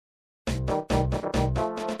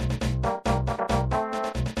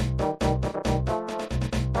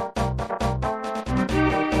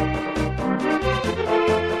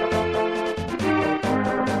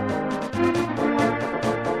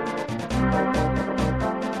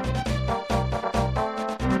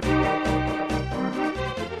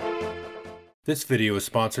This video is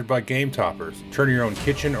sponsored by Game Toppers. Turn your own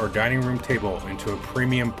kitchen or dining room table into a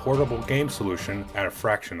premium portable game solution at a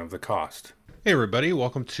fraction of the cost. Hey everybody,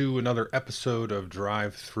 welcome to another episode of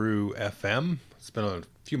Drive Through FM. It's been a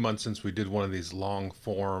few months since we did one of these long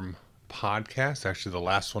form podcasts. Actually, the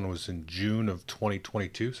last one was in June of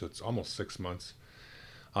 2022, so it's almost 6 months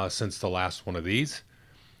since the last one of these.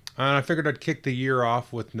 And I figured I'd kick the year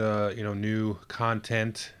off with new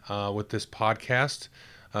content with this podcast.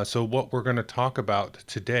 So what we're going to talk about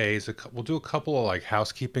today is we'll do a couple of like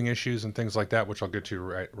housekeeping issues and things like that, which I'll get to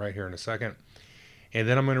right here in a second. And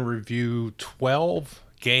then I'm going to review 12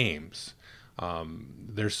 games.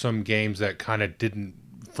 There's some games that kind of didn't,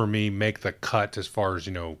 for me, make the cut as far as,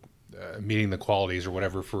 meeting the qualities or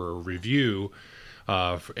whatever for a review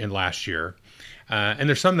in last year. And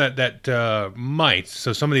there's some that might.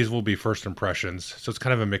 So some of these will be first impressions. So it's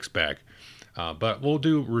kind of a mixed bag. But we'll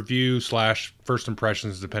do review / first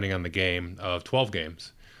impressions, depending on the game, of 12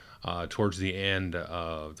 games towards the end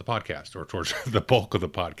of the podcast, or towards the bulk of the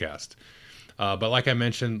podcast. But like I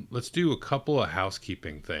mentioned, let's do a couple of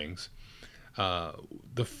housekeeping things.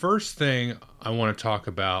 The first thing I want to talk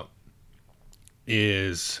about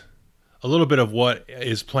is a little bit of what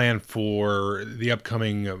is planned for the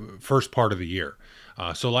upcoming first part of the year.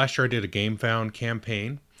 So last year I did a GameFound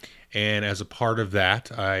campaign. And as a part of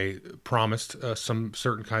that, I promised some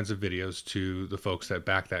certain kinds of videos to the folks that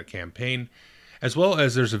backed that campaign, as well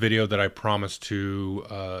as there's a video that I promised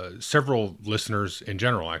to several listeners in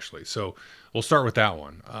general, actually. So we'll start with that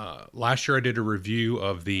one. Last year, I did a review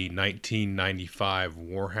of the 1995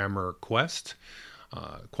 Warhammer Quest,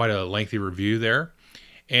 quite a lengthy review there.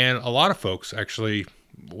 And a lot of folks, actually,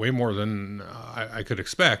 way more than I could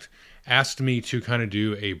expect, asked me to kind of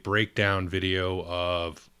do a breakdown video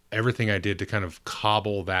of everything I did to kind of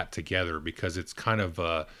cobble that together, because it's kind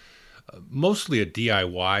of mostly a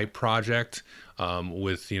DIY project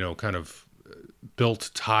with, kind of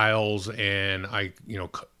built tiles, and I,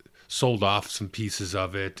 sold off some pieces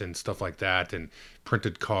of it and stuff like that, and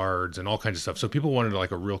printed cards and all kinds of stuff. So people wanted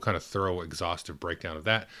like a real kind of thorough, exhaustive breakdown of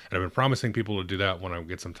that. And I've been promising people to do that when I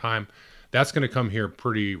get some time. That's going to come here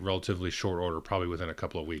pretty relatively short order, probably within a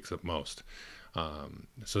couple of weeks at most.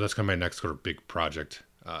 So that's kind of my next sort of big project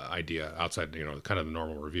idea outside, kind of the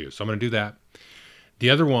normal review. So I'm going to do that. The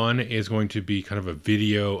other one is going to be kind of a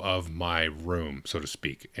video of my room, so to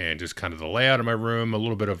speak, and just kind of the layout of my room, a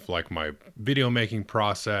little bit of like my video making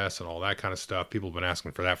process and all that kind of stuff. People have been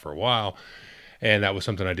asking for that for a while. And that was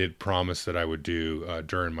something I did promise that I would do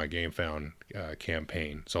during my GameFound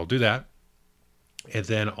campaign. So I'll do that. And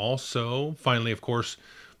then also, finally, of course,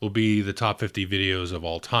 will be the top 50 videos of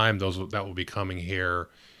all time. That will be coming here,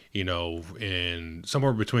 in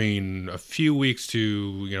somewhere between a few weeks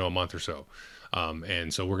to, a month or so.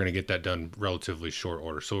 And so we're going to get that done relatively short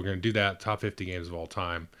order. So we're going to do that, top 50 games of all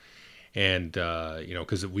time. And,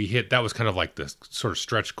 because that was kind of like the sort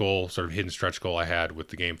of hidden stretch goal I had with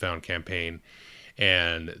the GameFound campaign.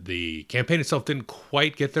 And the campaign itself didn't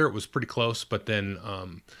quite get there. It was pretty close, but then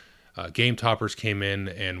Game Toppers came in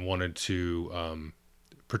and wanted to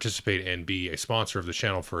participate and be a sponsor of the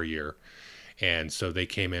channel for a year. And so they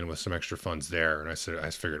came in with some extra funds there. And I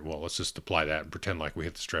figured, well, let's just apply that and pretend like we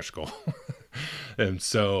hit the stretch goal. And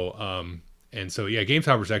so, yeah, Game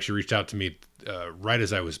Toppers actually reached out to me right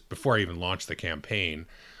as before I even launched the campaign,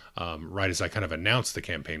 right as I kind of announced the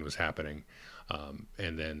campaign was happening.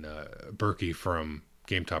 And then Berkey from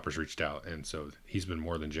Game Toppers reached out. And so he's been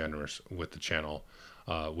more than generous with the channel,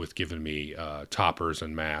 with giving me toppers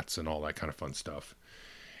and mats and all that kind of fun stuff,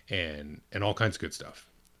 and all kinds of good stuff.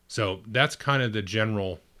 So that's kind of the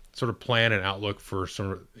general sort of plan and outlook for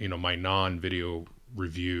some, my non-video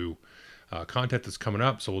review content that's coming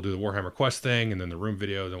up. So we'll do the Warhammer Quest thing, and then the room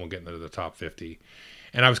video, then we'll get into the top 50.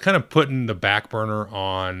 And I was kind of putting the back burner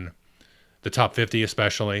on the top 50,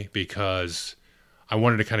 especially because I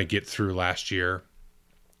wanted to kind of get through last year,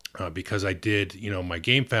 because I did, my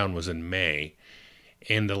GameFound was in May,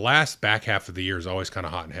 and the last back half of the year is always kind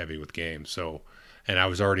of hot and heavy with games. So, and I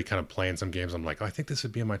was already kind of playing some games. I'm like, I think this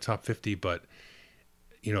would be in my top 50, but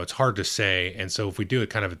it's hard to say. And so if we do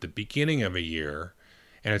it kind of at the beginning of a year,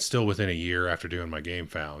 and it's still within a year after doing my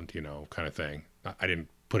GameFound, kind of thing. I didn't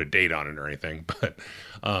put a date on it or anything, but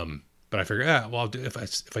I figured, well,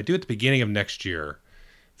 if I do it at the beginning of next year,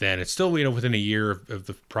 then it's still, within a year of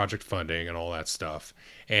the project funding and all that stuff.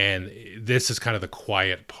 And this is kind of the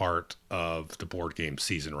quiet part of the board game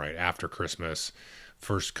season, right after Christmas,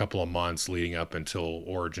 first couple of months leading up until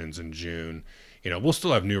Origins in June. We'll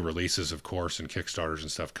still have new releases, of course, and Kickstarters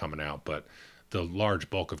and stuff coming out, but the large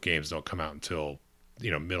bulk of games don't come out until,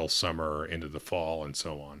 middle summer into the fall and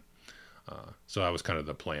so on. So that was kind of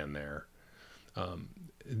the plan there.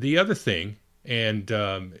 The other thing, and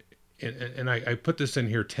I put this in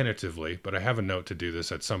here tentatively, but I have a note to do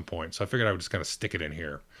this at some point, so I figured I would just kind of stick it in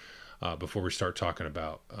here before we start talking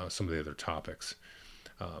about some of the other topics.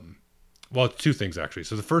 Well, two things actually.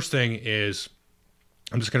 So the first thing is,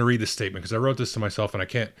 I'm just going to read this statement because I wrote this to myself and I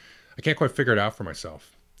can't quite figure it out for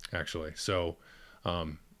myself, actually. So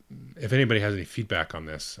if anybody has any feedback on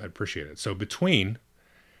this, I'd appreciate it. So between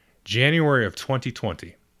January of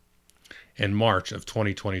 2020 and March of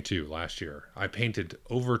 2022, last year, I painted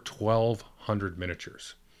over 1,200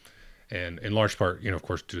 miniatures. And in large part, of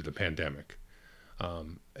course, due to the pandemic.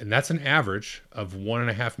 And that's an average of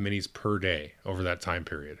 1.5 minis per day over that time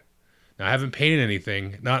period. Now, I haven't painted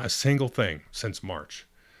anything, not a single thing, since March.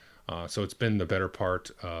 So it's been the better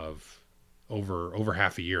part of over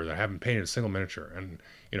half a year that I haven't painted a single miniature. And,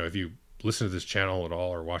 if you listen to this channel at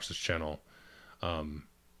all or watch this channel,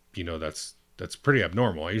 that's pretty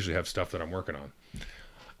abnormal. I usually have stuff that I'm working on.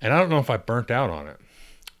 And I don't know if I burnt out on it.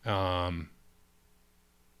 I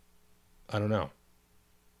don't know.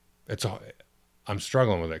 I'm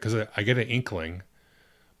struggling with it because I get an inkling,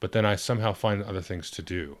 but then I somehow find other things to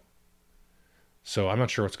do. So I'm not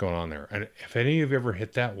sure what's going on there. And if any of you ever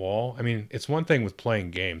hit that wall, I mean, it's one thing with playing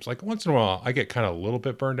games. Like once in a while, I get kind of a little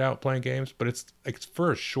bit burned out playing games, but it's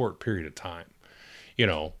for a short period of time,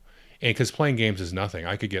 and because playing games is nothing.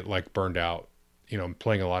 I could get like burned out,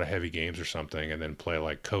 playing a lot of heavy games or something, and then play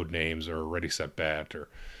like Codenames or Ready Set Bet or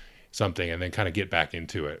something, and then kind of get back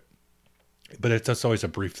into it. But that's always a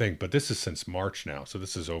brief thing. But this is since March now, so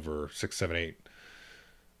this is over 6, 7, 8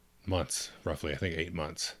 months, roughly. I think 8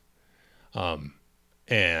 months.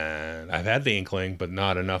 And I've had the inkling, but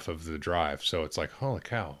not enough of the drive. So it's like, holy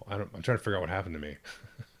cow! I'm trying to figure out what happened to me.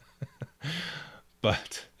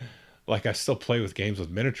 But like, I still play with games with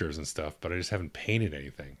miniatures and stuff, but I just haven't painted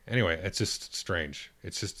anything. Anyway, it's just strange.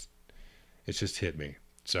 It's just hit me.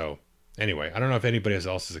 So anyway, I don't know if anybody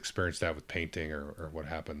else has experienced that with painting or what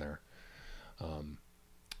happened there.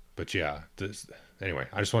 But yeah, anyway,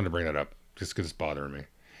 I just wanted to bring that up just because it's bothering me.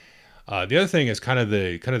 The other thing is kind of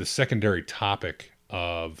the secondary topic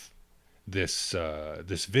of this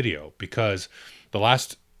video, because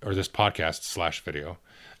this podcast / video,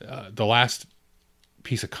 the last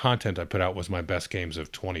piece of content I put out was my best games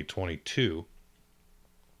of 2022,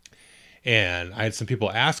 and I had some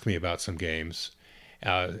people ask me about some games,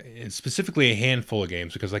 and specifically a handful of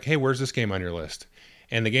games, because like, hey, where's this game on your list?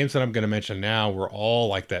 And the games that I'm going to mention now were all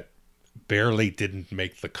like that barely didn't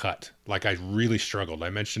make the cut. Like I really struggled. I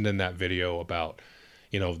mentioned in that video about,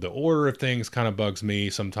 the order of things kind of bugs me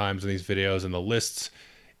sometimes in these videos, and the lists,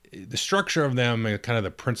 the structure of them and kind of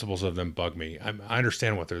the principles of them bug me. I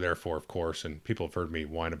understand what they're there for, of course, and people have heard me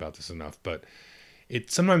whine about this enough, but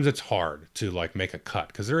sometimes it's hard to like make a cut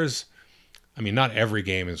because not every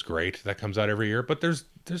game is great that comes out every year, but there's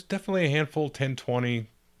definitely a handful, 10, 20,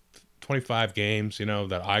 25 games,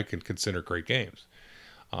 that I can consider great games,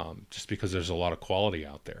 just because there's a lot of quality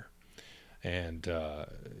out there. And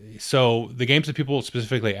so the games that people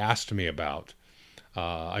specifically asked me about,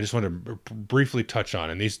 I just want to briefly touch on,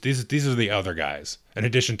 and these are the other guys, in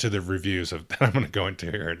addition to the reviews that I'm going to go into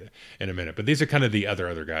here in a minute. But these are kind of the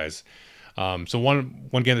other guys. So one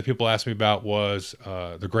game that people asked me about was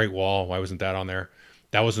The Great Wall. Why wasn't that on there?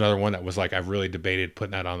 That was another one that was like, I've really debated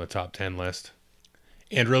putting that on the top 10 list.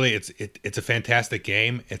 And really, it's a fantastic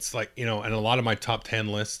game. It's like, in a lot of my top 10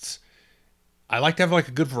 lists, I like to have like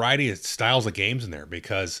a good variety of styles of games in there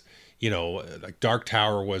because, like Dark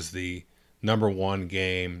Tower was the #1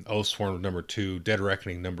 game, Oathsworn was #2, Dead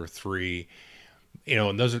Reckoning #3,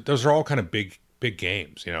 and those are all kind of big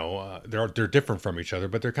games. They're different from each other,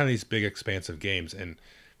 but they're kind of these big expansive games. And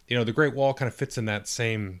The Great Wall kind of fits in that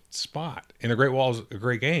same spot. And The Great Wall is a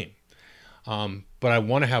great game. But I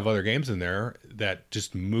want to have other games in there that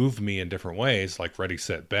just move me in different ways, like Ready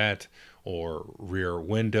Set Bet or Rear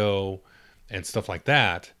Window and stuff like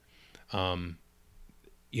that.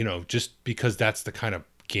 Just because that's the kind of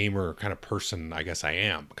gamer kind of person I guess I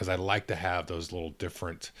am, because I like to have those little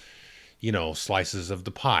different, slices of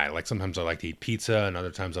the pie. Like sometimes I like to eat pizza and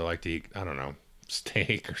other times I like to eat, I don't know,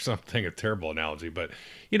 steak or something, a terrible analogy, but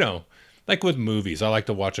like with movies, I like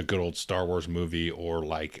to watch a good old Star Wars movie, or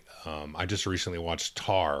like I just recently watched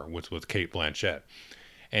Tar with Cate Blanchett,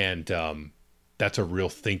 and that's a real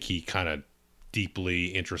thinky kind of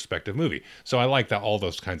deeply introspective movie. So I like that, all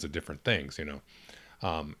those kinds of different things, and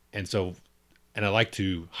I like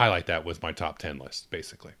to highlight that with my top 10 list,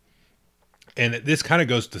 basically. And this kind of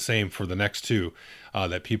goes the same for the next two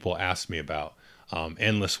that people asked me about.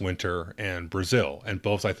 Endless Winter and Brazil, and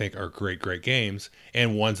both I think are great games,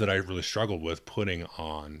 and ones that I really struggled with putting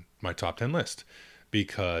on my top 10 list.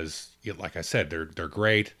 because, like I said, they're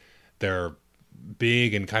great. They're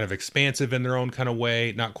big and kind of expansive in their own kind of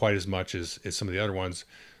way, not quite as much as some of the other ones.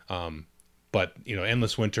 But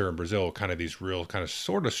Endless Winter and Brazil, kind of these real kind of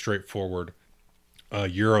sort of straightforward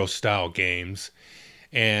Euro style games.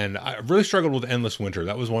 And I really struggled with Endless Winter.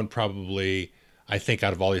 That was one probably, I think,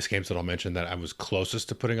 out of all these games that I'll mention, that I was closest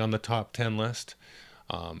to putting on the top 10 list.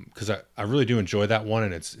 Because I really do enjoy that one,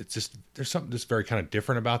 and it's just, there's something just very kind of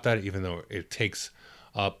different about that, even though it takes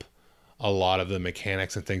up a lot of the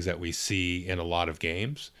mechanics and things that we see in a lot of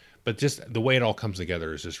games. But just the way it all comes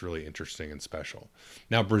together is just really interesting and special.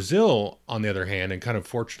 Now, Brazil, on the other hand, and kind of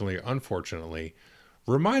fortunately or unfortunately,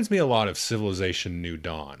 reminds me a lot of Civilization New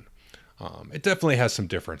Dawn. It definitely has some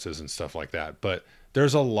differences and stuff like that, but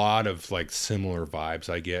there's a lot of like similar vibes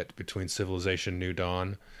I get between Civilization New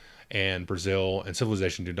Dawn and Brazil. And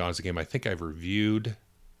Civilization New Dawn is a game I think I've reviewed.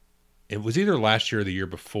 It was either last year or the year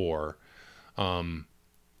before. And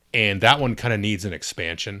that one kind of needs an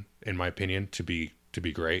expansion, in my opinion, to be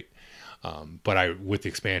great. But with the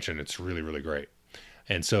expansion, it's really, really great.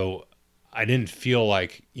 And so I didn't feel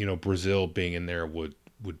like, Brazil being in there would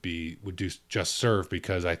do just serve,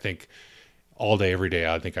 because I think all day, every day,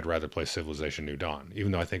 I think I'd rather play Civilization New Dawn,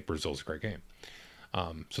 even though I think Brazil's a great game.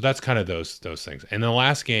 So that's kind of those things. And the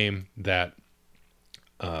last game that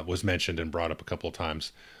was mentioned and brought up a couple of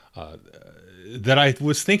times that I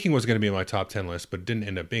was thinking was going to be on my top 10 list, but didn't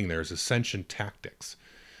end up being there, is Ascension Tactics.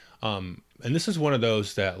 And this is one of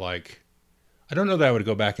those that, like, I don't know that I would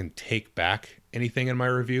go back and take back anything in my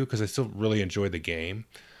review, because I still really enjoyed the game.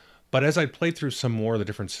 But as I played through some more of the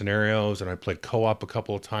different scenarios, and I played co-op a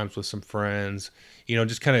couple of times with some friends,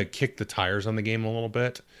 just kind of kicked the tires on the game a little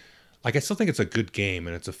bit. Like, I still think it's a good game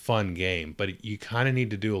and it's a fun game, but you kind of need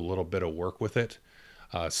to do a little bit of work with it.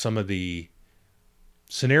 Some of the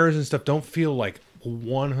scenarios and stuff don't feel like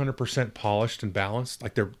 100% polished and balanced.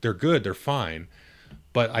 Like, they're good, they're fine,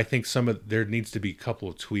 but I think there needs to be a couple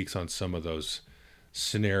of tweaks on some of those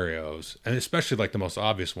scenarios, and especially like the most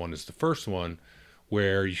obvious one is the first one,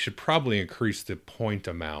 where you should probably increase the point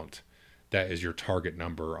amount that is your target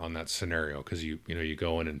number on that scenario, because you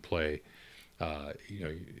go in and play.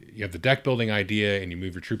 You have the deck building idea, and you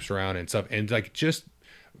move your troops around and stuff, and like, just,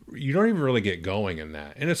 you don't even really get going in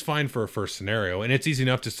that, and it's fine for a first scenario, and it's easy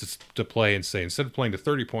enough just to play and say, instead of playing to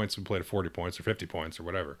 30 points, we play to 40 points or 50 points or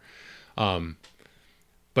whatever.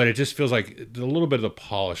 But it just feels like a little bit of the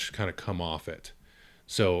polish kind of come off it.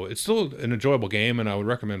 So it's still an enjoyable game, and I would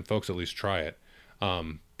recommend folks at least try it.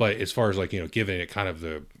 But as far as like, giving it kind of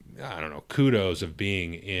the, I don't know, kudos of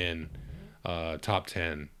being in top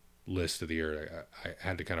 10 list of the year, I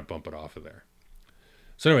had to kind of bump it off of there.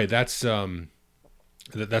 So anyway, that's kind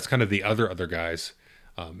of the other guys.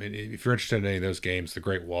 And if you're interested in any of those games, The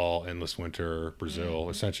Great Wall, Endless Winter, Brazil,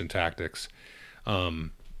 Ascension Tactics,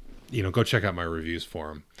 go check out my reviews for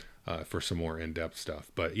them for some more in-depth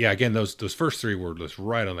stuff. But yeah, again, those first three were just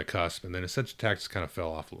right on the cusp, and then Ascension Tactics kind of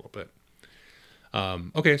fell off a little bit.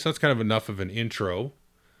 Okay, so that's kind of enough of an intro.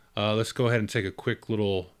 Let's go ahead and take a quick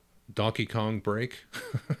little Donkey Kong break.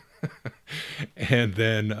 And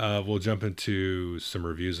then we'll jump into some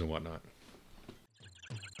reviews and whatnot.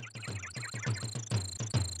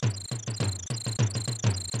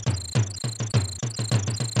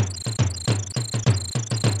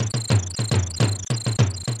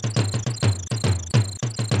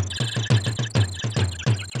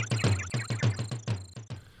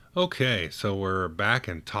 Okay, so we're back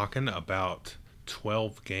and talking about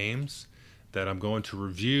 12 games that I'm going to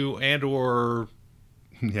review and or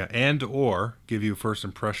give you a first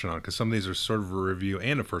impression on, because some of these are sort of a review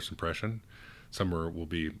and a first impression. Some will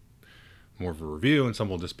be more of a review, and some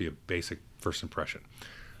will just be a basic first impression.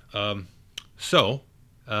 So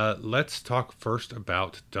let's talk first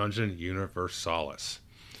about Dungeon Universalis.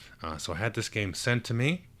 So I had this game sent to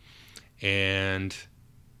me, and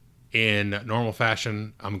in normal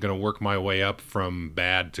fashion, I'm going to work my way up from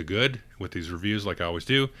bad to good with these reviews like I always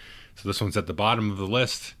do. So this one's at the bottom of the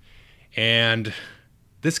list. And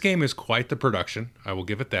this game is quite the production. I will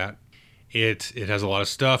give it that. It has a lot of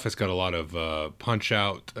stuff. It's got a lot of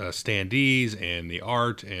punch-out standees, and the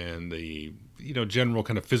art and the general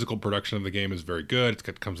kind of physical production of the game is very good.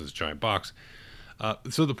 It comes with this giant box.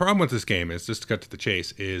 So the problem with this game is, just to cut to the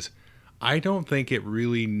chase, is I don't think it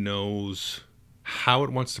really knows how it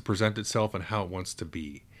wants to present itself and how it wants to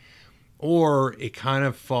be. Or it kind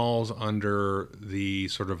of falls under the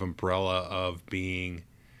sort of umbrella of being,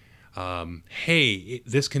 hey,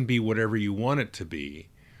 this can be whatever you want it to be,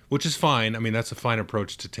 which is fine. I mean, that's a fine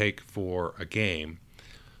approach to take for a game.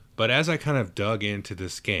 But as I kind of dug into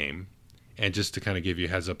this game, and just to kind of give you a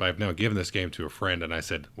heads up, I've now given this game to a friend, and I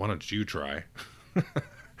said, why don't you try?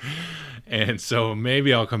 And so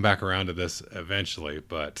maybe I'll come back around to this eventually,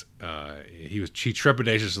 but he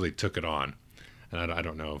trepidatiously took it on, and I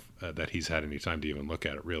don't know that he's had any time to even look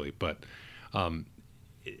at it really. But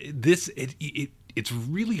it's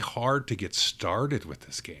really hard to get started with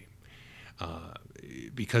this game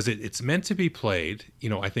because it's meant to be played.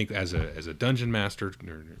 I think as a dungeon master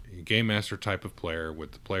or game master type of player,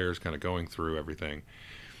 with the players kind of going through everything,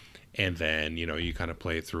 and then you kind of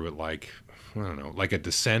play through it like, I don't know, like a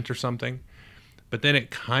Descent or something. But then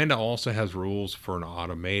it kind of also has rules for an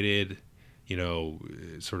automated,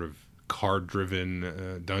 sort of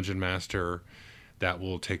card-driven dungeon master that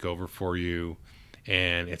will take over for you.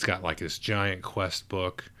 And it's got like this giant quest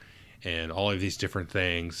book and all of these different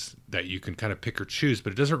things that you can kind of pick or choose,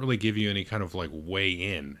 but it doesn't really give you any kind of like way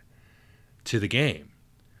in to the game.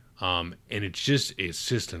 And it's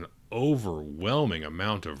just an overwhelming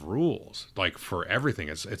amount of rules, like for everything.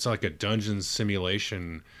 It's like a dungeon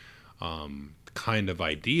simulation kind of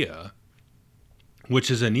idea, which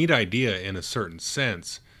is a neat idea in a certain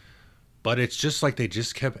sense, but it's just like they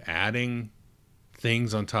just kept adding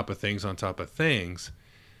things on top of things on top of things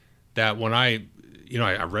that when I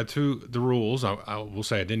read through the rules, I will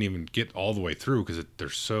say I didn't even get all the way through because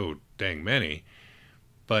there's so dang many.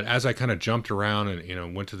 But as I kind of jumped around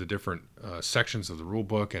and went to the different sections of the rule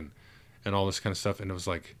book and all this kind of stuff, and it was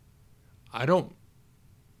like, I don't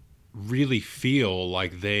really feel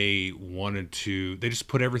like they just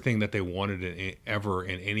put everything that they wanted ever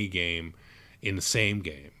in any game in the same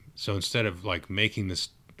game. So instead of like making this,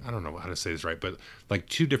 I don't know how to say this right, but like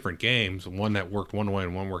two different games, one that worked one way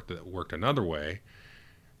and one that worked another way,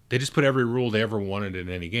 they just put every rule they ever wanted in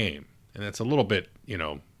any game. And that's a little bit,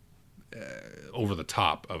 over the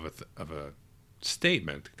top of a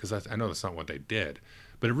statement, because I know that's not what they did,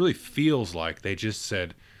 but it really feels like they just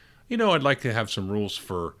said, I'd like to have some rules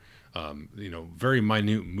for very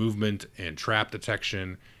minute movement and trap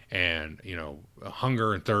detection and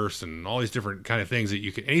hunger and thirst and all these different kind of things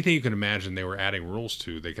that anything you can imagine they were adding rules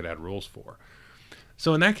to, they could add rules for.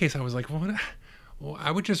 So in that case, I was like, well,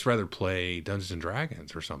 I would just rather play Dungeons and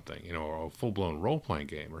Dragons or something, or a full-blown role-playing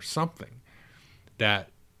game or something that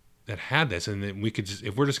had this, and then we could just,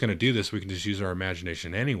 if we're just going to do this, we can just use our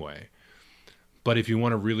imagination anyway. But if you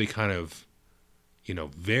want to really kind of,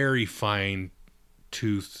 very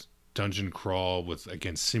fine-tooth dungeon crawl with,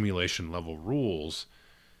 again, simulation level rules,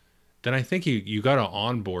 then I think you got to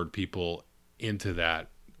onboard people into that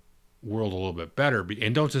world a little bit better,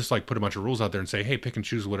 and don't just like put a bunch of rules out there and say, hey, pick and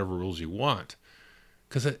choose whatever rules you want.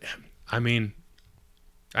 Because I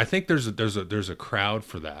think there's a crowd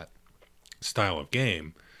for that style of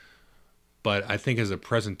game, but I think as a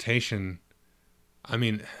presentation,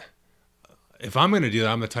 if I'm going to do that,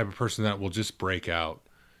 I'm the type of person that will just break out,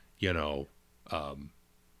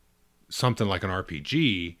 something like an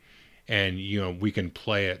RPG, and we can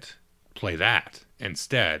play that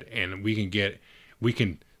instead, and we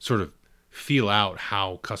can sort of feel out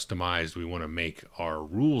how customized we want to make our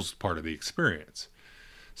rules part of the experience.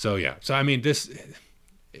 So yeah, this,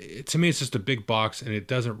 to me, it's just a big box, and it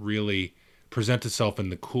doesn't really present itself in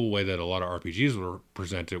the cool way that a lot of RPGs were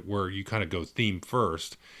presented, where you kind of go theme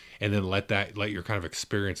first, and then let your kind of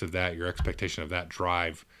experience of that, your expectation of that,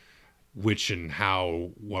 drive which and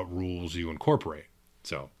what rules you incorporate.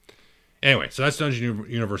 So anyway, so that's Dungeon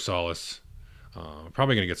Universalis.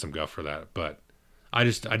 Probably gonna get some guff for that, but I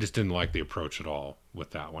just didn't like the approach at all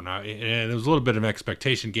with that one. And it was a little bit of an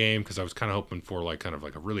expectation game, because I was kind of hoping for like kind of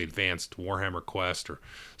like a really advanced Warhammer quest or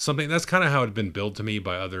something. That's kind of how it had been billed to me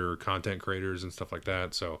by other content creators and stuff like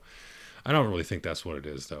that. So I don't really think that's what it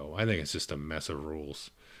is, though. I think it's just a mess of rules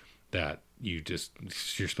that you're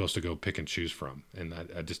supposed to go pick and choose from, and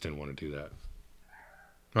I just didn't want to do that.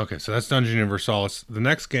 Okay, so that's Dungeon Universalis. The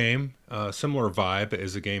next game, similar vibe,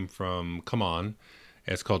 is a game from CMON.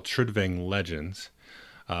 It's called Trudvang Legends.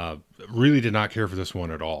 Really did not care for this one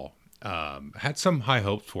at all. Had some high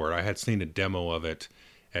hopes for it. I had seen a demo of it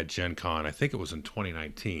at Gen Con. I think it was in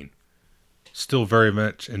 2019. Still very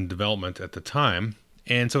much in development at the time.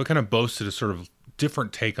 And so it kind of boasted a sort of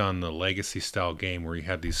different take on the legacy style game, where you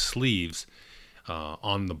had these sleeves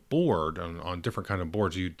on the board, on different kind of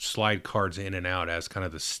boards. You'd slide cards in and out as kind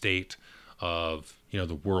of the state of,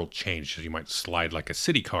 the world changed. So you might slide like a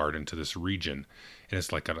city card into this region, and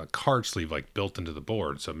it's like a card sleeve like built into the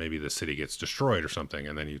board. So maybe the city gets destroyed or something,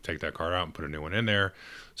 and then you take that card out and put a new one in there.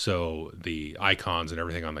 So the icons and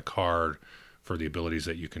everything on the card for the abilities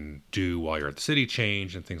that you can do while you're at the city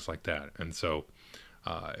change and things like that. And so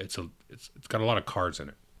it's got a lot of cards in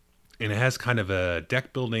it, and it has kind of a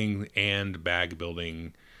deck building and bag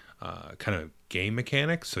building kind of game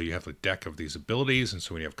mechanics. So you have a deck of these abilities, and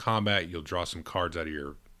so when you have combat, you'll draw some cards out of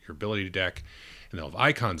your ability deck, and they'll have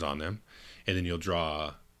icons on them, and then you'll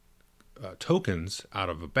draw tokens out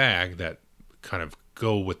of a bag that kind of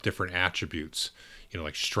go with different attributes,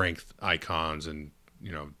 like strength icons and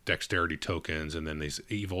dexterity tokens, and then these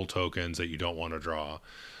evil tokens that you don't want to draw.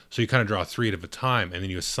 So you kind of draw 3 at a time, and then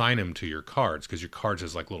you assign them to your cards, because your cards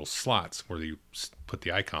has like little slots where you put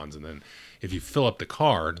the icons, and then if you fill up the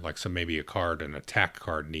card, like maybe a card, an attack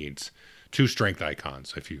card needs 2 strength icons.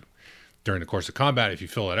 So if you, during the course of combat, if you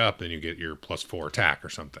fill it up, then you get your +4 attack or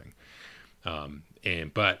something.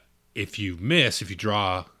 But if you miss, if you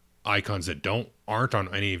draw icons that aren't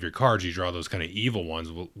on any of your cards, you draw those kind of evil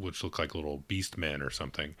ones, which look like little beast men or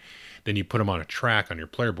something, then you put them on a track on your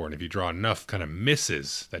player board. And if you draw enough kind of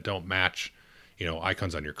misses that don't match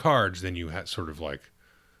icons on your cards, then you sort of like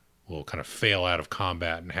will kind of fail out of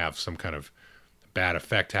combat and have some kind of bad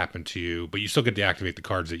effect happen to you, but you still get to activate the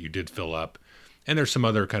cards that you did fill up. And there's some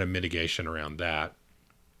other kind of mitigation around that.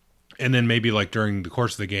 And then maybe like during the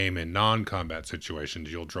course of the game in non-combat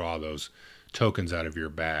situations, you'll draw those tokens out of your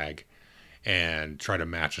bag and try to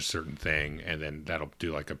match a certain thing, and then that'll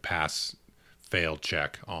do like a pass fail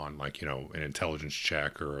check on like an intelligence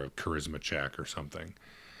check or a charisma check or something.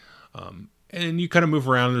 And you kind of move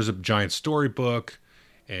around. There's a giant storybook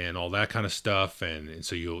and all that kind of stuff, and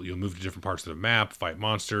so you'll move to different parts of the map, fight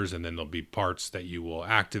monsters, and then there'll be parts that you will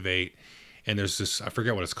activate. And there's this, I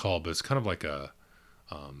forget what it's called, but it's kind of like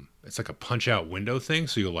it's like a punch out window thing.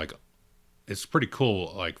 So you'll like, it's pretty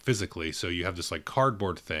cool, like physically. So you have this like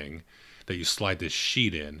cardboard thing that you slide this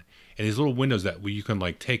sheet in, and these little windows that you can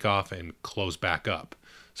like take off and close back up.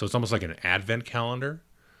 So it's almost like an advent calendar,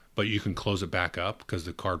 but you can close it back up because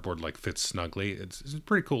the cardboard like fits snugly. It's a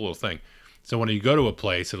pretty cool little thing. So when you go to a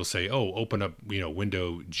place, it'll say, oh, open up,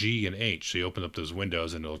 window G and H. So you open up those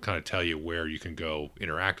windows, and it'll kind of tell you where you can go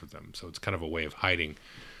interact with them. So it's kind of a way of hiding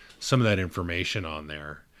some of that information on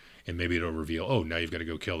there. And maybe it'll reveal, oh, now you've got to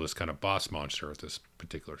go kill this kind of boss monster at this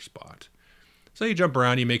particular spot. So you jump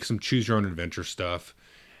around, you make some choose your own adventure stuff,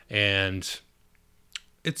 and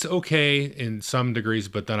it's okay in some degrees,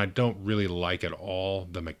 but then I don't really like at all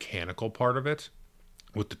the mechanical part of it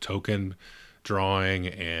with the token drawing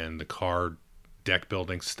and the card deck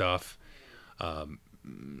building stuff.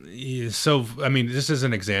 So, I mean, this is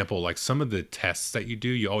an example, like some of the tests that you do,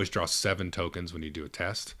 you always draw 7 tokens when you do a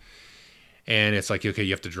test. And it's like, okay,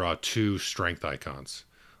 you have to draw 2 strength icons.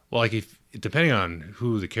 Well, like if depending on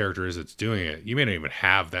who the character is that's doing it, you may not even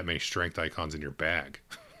have that many strength icons in your bag.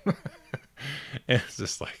 And it's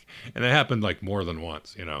just like, and it happened like more than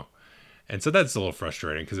once, And so that's a little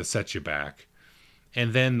frustrating because it sets you back.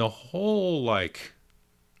 And then the whole like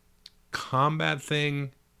combat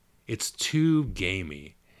thing, it's too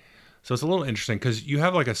gamey. So it's a little interesting because you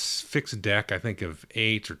have like a fixed deck, I think of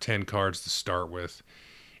 8 or 10 cards to start with.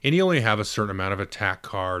 And you only have a certain amount of attack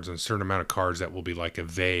cards and a certain amount of cards that will be like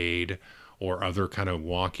evade or other kind of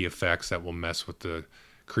wonky effects that will mess with the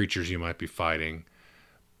creatures you might be fighting.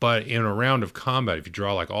 But in a round of combat, if you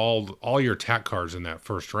draw like all your attack cards in that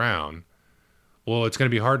first round, well, it's going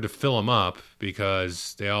to be hard to fill them up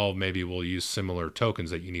because they all maybe will use similar tokens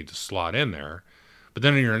that you need to slot in there. But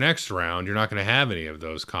then in your next round, you're not going to have any of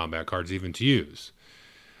those combat cards even to use.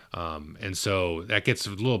 And so that gets a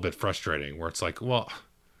little bit frustrating where it's like, well,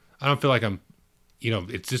 I don't feel like I'm,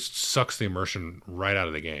 it just sucks the immersion right out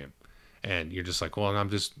of the game. And you're just like, well,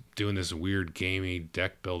 I'm just doing this weird gamey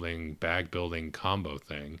deck building, bag building combo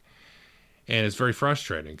thing. And it's very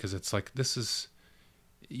frustrating because it's like,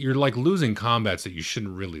 you're like losing combats that you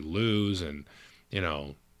shouldn't really lose. And,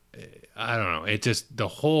 I don't know. It just, the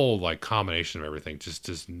whole like combination of everything just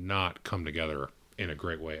does not come together in a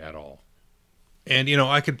great way at all. And,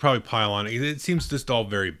 I could probably pile on. It seems just all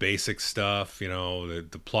very basic stuff.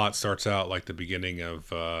 The plot starts out like the beginning of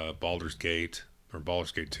Baldur's Gate or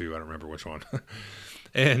Baldur's Gate 2. I don't remember which one.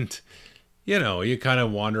 And, you kind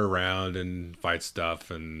of wander around and fight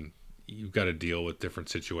stuff, and you've got to deal with different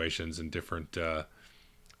situations and different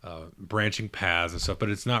branching paths and stuff. But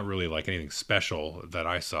it's not really like anything special that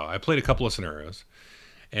I saw. I played a couple of scenarios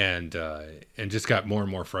and just got more and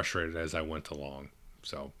more frustrated as I went along.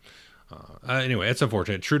 So... anyway, it's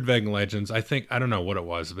unfortunate. Trudvang Legends, I don't know what it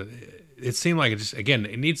was, but it seemed like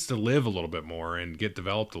it needs to live a little bit more and get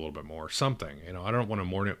developed a little bit more. Something, I don't want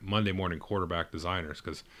a Monday morning quarterback designers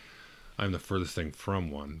because I'm the furthest thing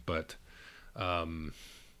from one. But,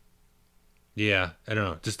 yeah, I don't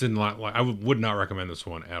know. Just didn't like. I would not recommend this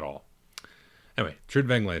one at all. Anyway,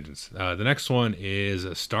 Trudvang Legends. The next one is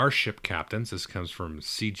Starship Captains. This comes from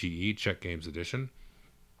CGE, Czech Games Edition.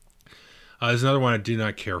 There's another one I do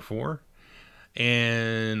not care for.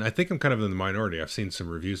 And I think I'm kind of in the minority. I've seen some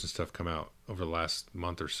reviews and stuff come out over the last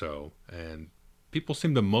month or so, and people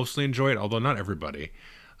seem to mostly enjoy it, although not everybody.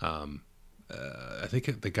 Um, I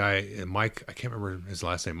think the guy, Mike, I can't remember his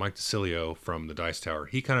last name, Mike DeCilio from the Dice Tower,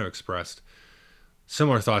 he kind of expressed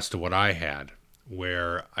similar thoughts to what I had,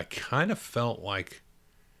 where I kind of felt like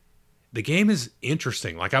the game is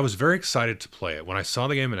interesting. Like, I was very excited to play it. When I saw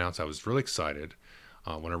the game announced, I was really excited.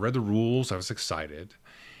 When I read the rules, I was excited.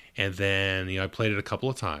 And then, I played it a couple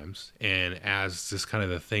of times. And as this kind of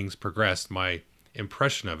the things progressed, my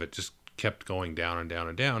impression of it just kept going down and down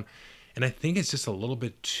and down. And I think it's just a little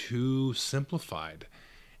bit too simplified.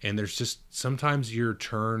 And there's just sometimes your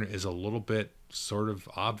turn is a little bit sort of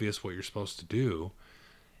obvious what you're supposed to do.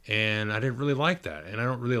 And I didn't really like that. And I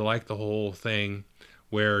don't really like the whole thing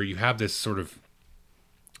where you have this sort of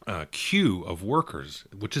queue of workers,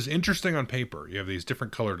 which is interesting on paper. You have these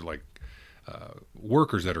different colored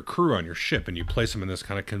workers that are crew on your ship, and you place them in this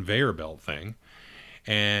kind of conveyor belt thing.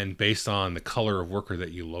 And based on the color of worker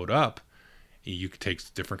that you load up, you can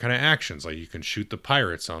take different kind of actions. Like, you can shoot the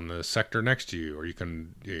pirates on the sector next to you, or you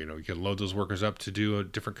can load those workers up to do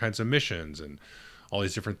different kinds of missions and all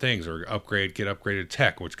these different things, or get upgraded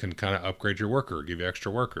tech, which can kind of upgrade your worker, give you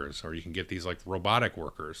extra workers, or you can get these like robotic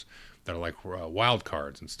workers that are like wild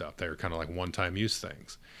cards and stuff. They're kind of like one-time use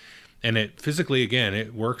things. And it physically, again,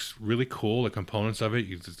 it works really cool. The components of it,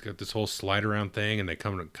 you just got this whole slide around thing, and they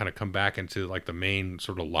kind of come back into like the main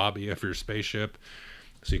sort of lobby of your spaceship,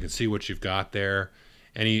 so you can see what you've got there.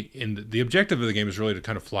 And the objective of the game is really to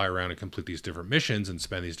kind of fly around and complete these different missions and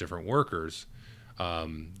spend these different workers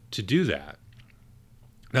to do that.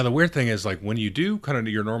 Now, the weird thing is, like, when you do kind of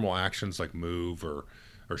your normal actions, like move or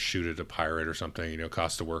shoot at a pirate or something,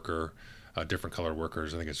 cost a worker, different colored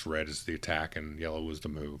workers. I think it's red is the attack and yellow was the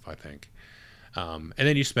move, I think. And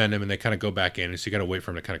then you spend them and they kind of go back in, and so you got to wait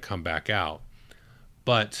for them to kind of come back out.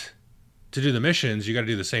 But to do the missions, you got to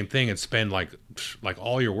do the same thing and spend like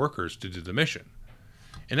all your workers to do the mission.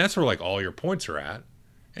 And that's where like all your points are at.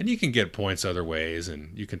 And you can get points other ways,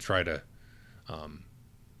 and you can try to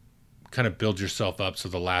kind of build yourself up so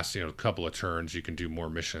the last couple of turns you can do more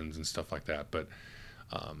missions and stuff like that. But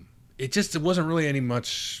it wasn't really any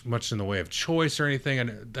much in the way of choice or anything. I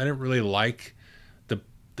didn't really like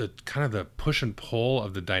the kind of the push and pull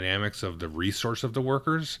of the dynamics of the resource of the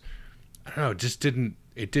workers. I don't know,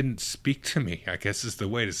 it didn't speak to me, I guess is the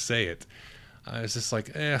way to say it. It's just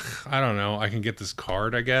like, I don't know, I can get this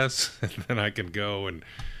card, I guess, and then I can go and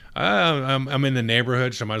I'm in the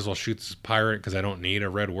neighborhood, so I might as well shoot this pirate because I don't need a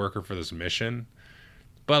red worker for this mission.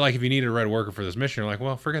 But like, if you need a red worker for this mission, you're like,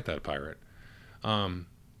 well, forget that pirate.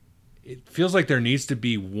 It feels like there needs to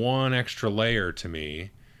be one extra layer to me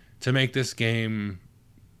to make this game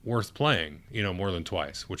worth playing, more than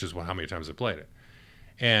twice, which is how many times I played it.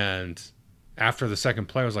 And after the second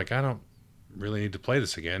play, I was like, I don't really need to play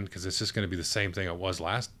this again because it's just going to be the same thing it was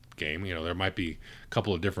last game. There might be a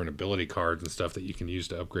couple of different ability cards and stuff that you can use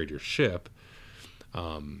to upgrade your ship.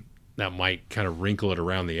 That might kind of wrinkle it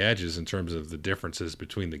around the edges in terms of the differences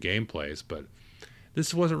between the gameplays, but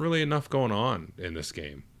this wasn't really enough going on in this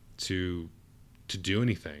game to do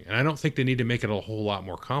anything. And I don't think they need to make it a whole lot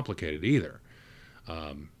more complicated either.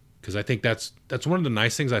 Because I think that's one of the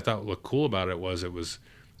nice things I thought looked cool about it was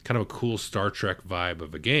kind of a cool Star Trek vibe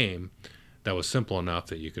of a game that was simple enough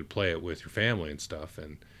that you could play it with your family and stuff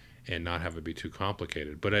and not have it be too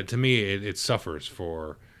complicated. But to me, it suffers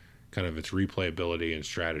for kind of its replayability and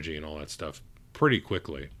strategy and all that stuff pretty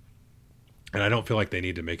quickly. And I don't feel like they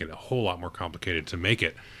need to make it a whole lot more complicated to make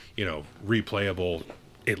it, replayable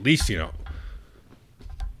at least, 10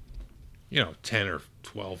 or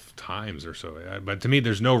 12 times or so. But to me,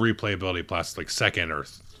 there's no replayability past like second or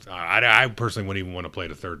I personally wouldn't even want to play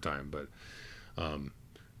it a third time, but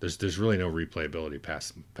there's really no replayability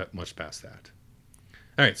much past that.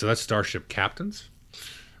 All right, so that's Starship Captains.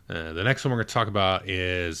 The next one we're going to talk about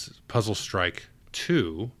is Puzzle Strike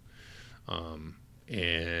 2.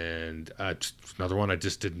 And another one I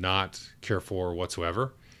just did not care for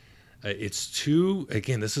whatsoever.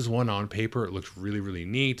 Again, this is one on paper. It looks really, really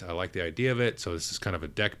neat. I like the idea of it. So this is kind of a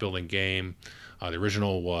deck building game. The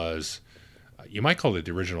original was, you might call it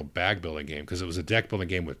the original bag building game because it was a deck building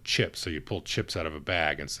game with chips. So you pull chips out of a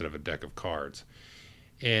bag instead of a deck of cards.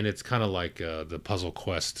 And it's kind of like the Puzzle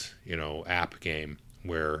Quest, app game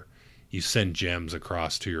where you send gems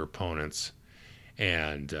across to your opponents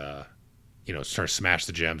and, start to smash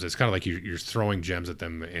the gems. It's kind of like you're throwing gems at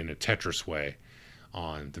them in a Tetris way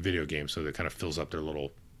on the video game. So that kind of fills up their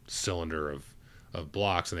little cylinder of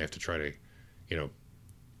blocks, and they have to try to,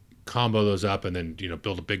 combo those up and then,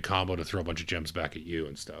 build a big combo to throw a bunch of gems back at you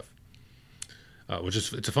and stuff.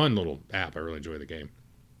 it's a fun little app. I really enjoy the game.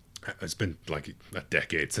 It's been like a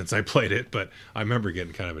decade since I played it, but I remember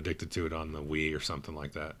getting kind of addicted to it on the Wii or something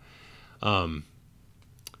like that.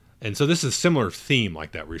 And so this is a similar theme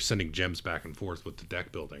like that, where you're sending gems back and forth with the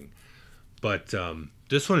deck building. But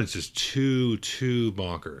this one is just too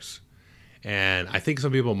bonkers. And I think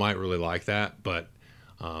some people might really like that. But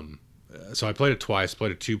so I played it twice,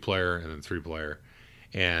 played a 2-player and then 3-player.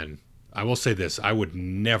 And I will say this, I would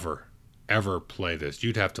never, ever play this.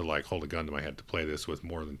 You'd have to like hold a gun to my head to play this with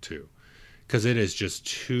more than 2. Because it is just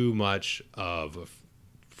too much of a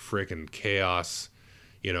freaking chaos.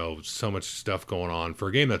 You know, so much stuff going on. For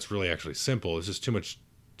a game that's really actually simple, it's just too much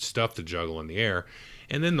stuff to juggle in the air.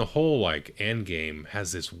 And then the whole like end game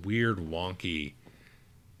has this weird wonky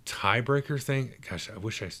tiebreaker thing. Gosh, I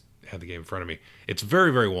wish I had the game in front of me. It's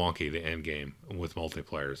very, very wonky, the end game with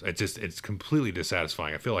multiplayers. It's completely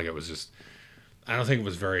dissatisfying. I feel like I don't think it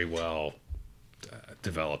was very well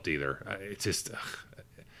developed either. It just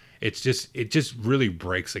really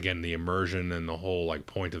breaks again the immersion and the whole like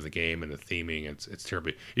point of the game and the theming. It's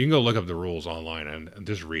terrible. You can go look up the rules online and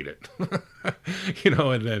just read it,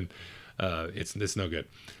 and then it's no good.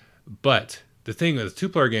 But the thing with the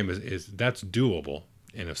 2-player game is that's doable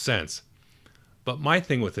in a sense. But my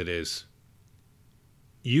thing with it is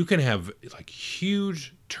you can have like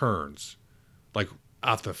huge turns, like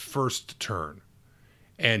at the first turn,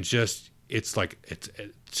 and just it's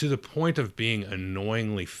to the point of being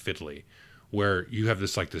annoyingly fiddly, where you have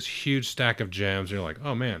this huge stack of gems and you're like,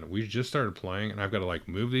 oh man, we just started playing and I've got to like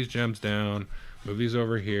move these gems down, move these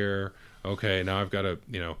over here. Okay, now I've got to,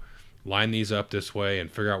 line these up this way and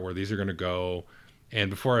figure out where these are going to go. And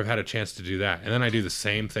before I've had a chance to do that, and then I do the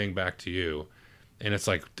same thing back to you. And it's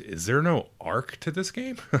like, is there no arc to this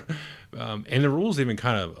game? And the rules even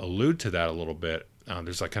kind of allude to that a little bit.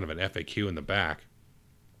 There's like kind of an FAQ in the back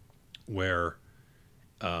where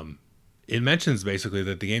it mentions basically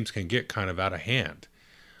that the games can get kind of out of hand.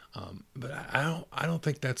 But I don't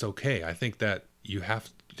think that's okay. I think that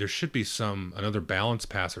there should be another balance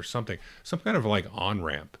pass or something, some kind of like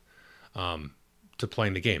on-ramp to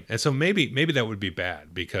playing the game. And so maybe that would be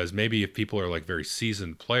bad, because maybe if people are like very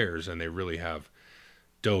seasoned players and they really have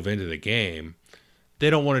dove into the game,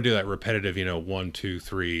 they don't want to do that repetitive, 1, 2,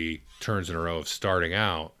 3 turns in a row of starting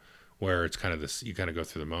out, where it's kind of this, you kind of go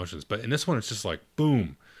through the motions. But in this one, it's just like,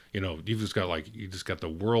 boom, you just got the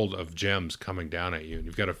world of gems coming down at you, and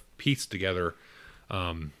you've got to piece together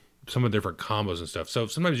some of the different combos and stuff. So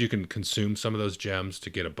sometimes you can consume some of those gems to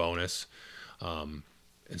get a bonus.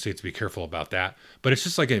 And so you have to be careful about that. But it's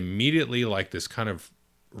just like immediately like this kind of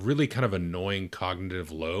really kind of annoying cognitive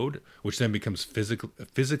load, which then becomes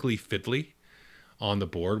physically fiddly on the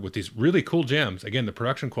board with these really cool gems. Again, the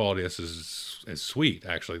production quality of this is sweet,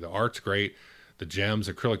 actually. The art's great. The gems,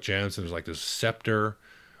 acrylic gems, and there's like this scepter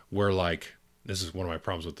where like, this is one of my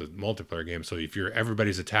problems with the multiplayer game. So if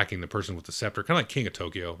everybody's attacking the person with the scepter, kind of like King of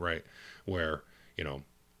Tokyo, right? Where,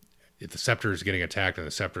 if the scepter is getting attacked and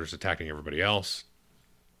the scepter is attacking everybody else,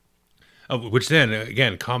 which then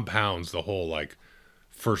again compounds the whole like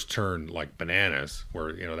first turn like bananas,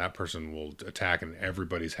 where that person will attack and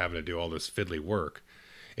everybody's having to do all this fiddly work.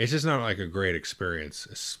 It's just not like a great experience,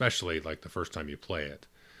 especially like the first time you play it.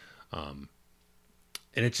 And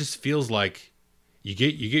it just feels like you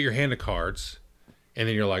get your hand of cards, and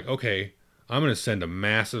then you're like, okay, I'm going to send a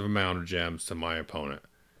massive amount of gems to my opponent.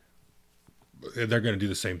 They're going to do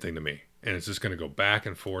the same thing to me, and it's just going to go back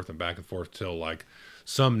and forth till like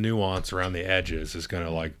some nuance around the edges is going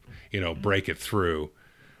to like, break it through,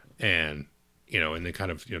 and, and then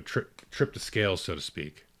kind of, trip the scales, so to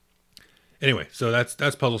speak. Anyway, so that's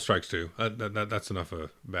Puzzle Strikes 2. That's enough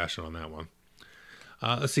of bashing on that one.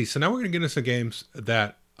 Let's see. So now we're going to get into some games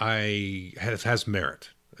that has merit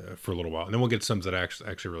for a little while, and then we'll get some that I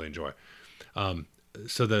actually really enjoy.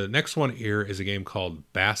 So the next one here is a game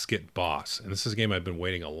called Basket Boss, and this is a game I've been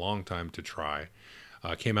waiting a long time to try.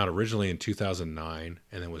 Came out originally in 2009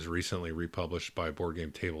 and then was recently republished by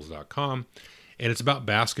BoardGameTables.com. And it's about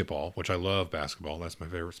basketball, which I love basketball. That's my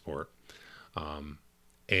favorite sport.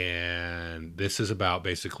 And this is about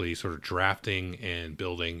basically sort of drafting and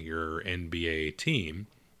building your NBA team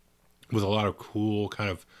with a lot of cool, kind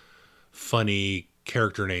of funny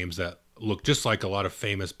character names that look just like a lot of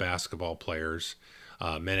famous basketball players,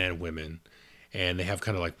 men and women. And they have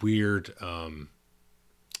kind of like weird,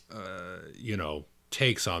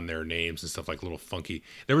 takes on their names and stuff, like little funky.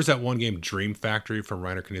 There was that one game, Dream Factory, from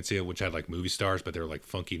Reiner Knizia, which had like movie stars, but they were like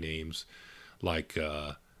funky names, like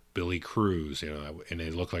Billy Cruz, and they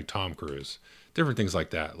look like Tom Cruise. Different things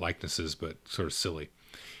like that, likenesses, but sort of silly.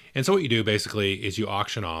 And so what you do basically is you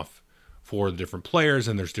auction off for the different players,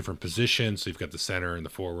 and there's different positions. So you've got the center and the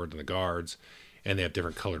forward and the guards, and they have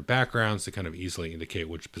different colored backgrounds to kind of easily indicate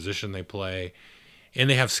which position they play. And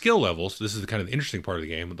they have skill levels. This is the kind of interesting part of the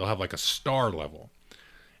game. They'll have like a star level.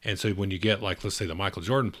 And so when you get like, let's say the Michael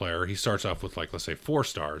Jordan player, he starts off with like, let's say 4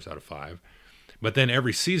 stars out of 5. But then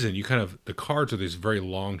every season you kind of, the cards are these very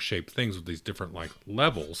long shaped things with these different like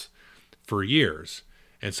levels for years.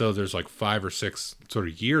 And so there's like 5 or 6 sort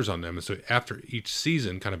of years on them. And so after each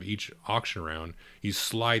season, kind of each auction round, you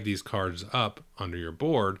slide these cards up under your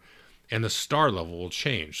board and the star level will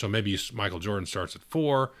change. So maybe Michael Jordan starts at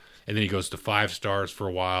 4 and then he goes to 5 stars for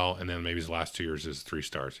a while. And then maybe his last 2 years is 3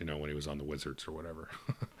 stars, you know, when he was on the Wizards or whatever.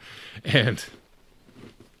 and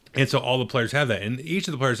so all the players have that. And each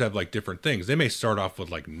of the players have like different things. They may start off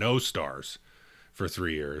with like no stars for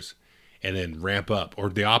 3 years and then ramp up, or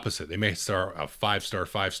the opposite. They may start a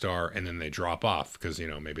 5-star, and then they drop off because, you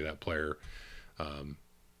know, maybe that player,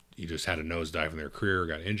 you just had a nosedive in their career,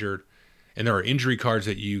 got injured. And there are injury cards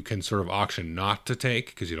that you can sort of auction not to take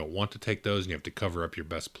because you don't want to take those, and you have to cover up your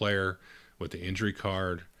best player with the injury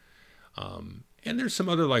card. And there's some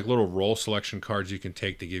other like little role selection cards you can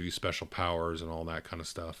take to give you special powers and all that kind of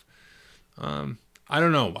stuff. I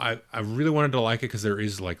don't know. I really wanted to like it because there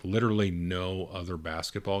is like literally no other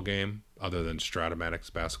basketball game other than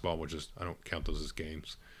Stratomatic basketball, which is, I don't count those as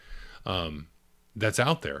games, that's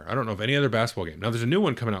out there. I don't know of any other basketball game. Now there's a new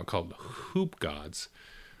one coming out called Hoop Gods.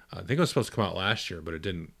 I think it was supposed to come out last year, but it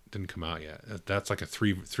didn't come out yet. That's like a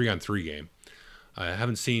 3-on-3 game. I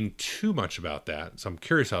haven't seen too much about that, so I'm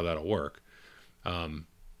curious how that'll work.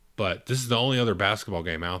 But this is the only other basketball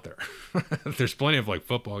game out there. There's plenty of like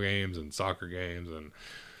football games and soccer games and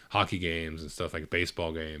hockey games and stuff, like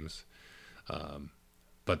baseball games.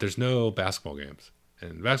 But there's no basketball games.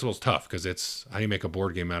 And basketball's tough because it's how do you make a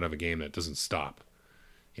board game out of a game that doesn't stop?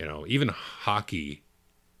 You know, even hockey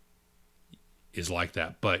is like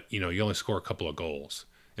that, but you know, you only score a couple of goals.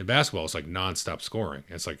 In basketball, it's like nonstop scoring.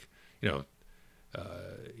 It's like, you know,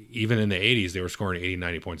 even in the 80s, they were scoring 80,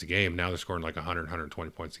 90 points a game. Now they're scoring like 100,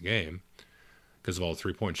 120 points a game because of all the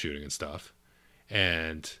 3-point shooting and stuff.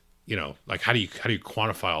 And, you know, like how do you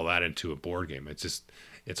quantify all that into a board game?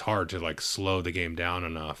 It's hard to like slow the game down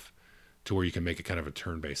enough to where you can make it kind of a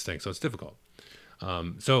turn-based thing. So it's difficult.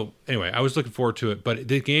 So anyway, I was looking forward to it, but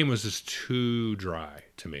the game was just too dry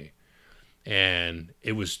to me. And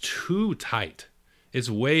it was too tight. It's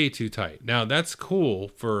way too tight. Now that's cool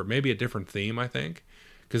for maybe a different theme, I think,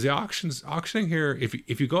 because the auctioning here.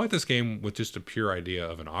 If you go at this game with just a pure idea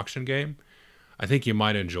of an auction game, I think you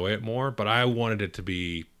might enjoy it more. But I wanted it to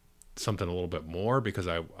be something a little bit more because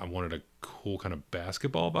I wanted a cool kind of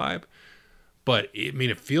basketball vibe. But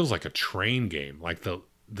it feels like a train game. Like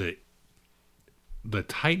the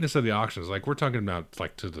tightness of the auctions, like we're talking about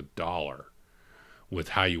like to the dollar. With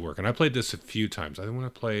how you work. And I played this a few times. I want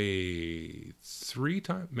to play 3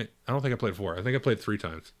 times. I don't think I played 4. I think I played 3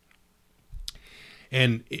 times.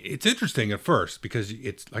 And it's interesting at first because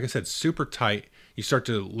it's, like I said, super tight. You start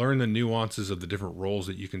to learn the nuances of the different roles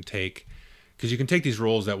that you can take. Because you can take these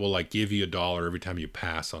roles that will like give you $1 every time you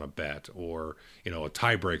pass on a bet, or, you know, a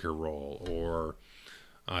tiebreaker roll, or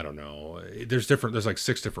I don't know. There's like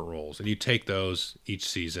 6 different roles, and you take those each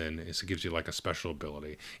season. It gives you like a special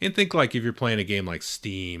ability. And think like if you're playing a game like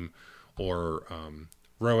Steam or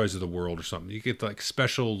Railways of the World or something, you get like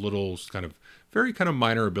special little kind of very kind of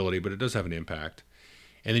minor ability, but it does have an impact.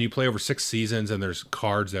 And then you play over 6 seasons, and there's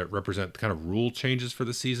cards that represent kind of rule changes for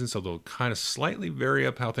the season, so they'll kind of slightly vary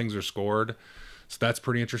up how things are scored. So that's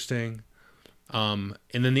pretty interesting. And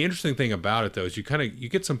then the interesting thing about it though is you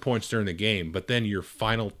get some points during the game, but then your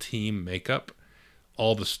final team makeup,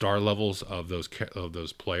 all the star levels of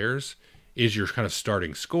those players, is your kind of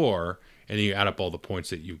starting score, and then you add up all the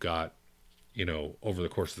points that you've got, you know, over the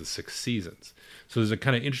course of the 6 seasons. So there's a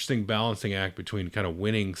kind of interesting balancing act between kind of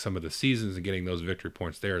winning some of the seasons and getting those victory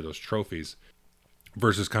points there, those trophies,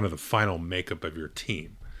 versus kind of the final makeup of your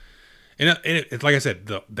team. And it like I said,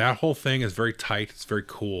 that whole thing is very tight. It's very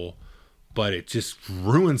cool. But it just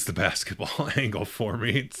ruins the basketball angle for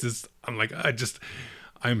me. It's just,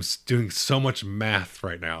 I'm doing so much math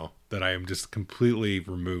right now that I am just completely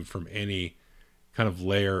removed from any kind of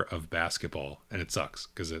layer of basketball. And it sucks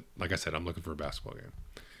because like I said, I'm looking for a basketball game.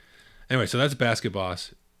 Anyway, so that's Basket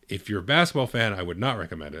Boss. If you're a basketball fan, I would not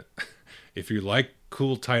recommend it. If you like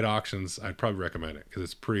cool, tight auctions, I'd probably recommend it because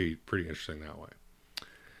it's pretty interesting that way.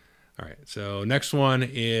 All right, so next one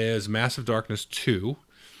is Massive Darkness 2.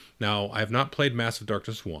 Now, I have not played Massive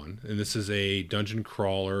Darkness 1, and this is a dungeon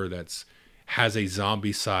crawler has a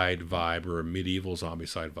zombie side vibe, or a medieval zombie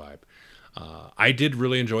side vibe. I did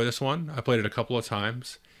really enjoy this one. I played it a couple of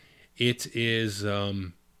times. It is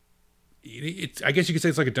it's, I guess you could say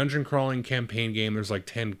it's like a dungeon crawling campaign game. There's like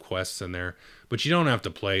 10 quests in there, but you don't have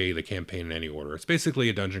to play the campaign in any order. It's basically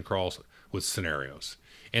a dungeon crawl with scenarios.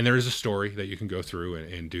 And there is a story that you can go through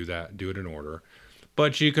and do it in order.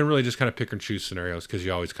 But you can really just kind of pick and choose scenarios because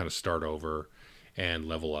you always kind of start over and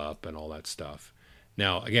level up and all that stuff.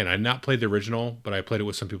 Now, again, I've not played the original, but I played it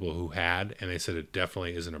with some people who had, and they said it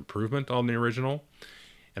definitely is an improvement on the original.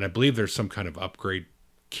 And I believe there's some kind of upgrade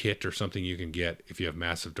kit or something you can get if you have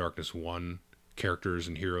Massive Darkness 1 characters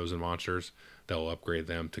and heroes and monsters that will upgrade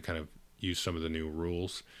them to kind of use some of the new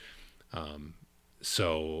rules.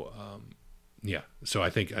 Yeah, so I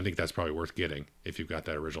think that's probably worth getting if you've got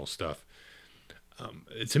that original stuff.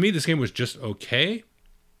 To me, this game was just okay,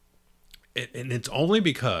 and it's only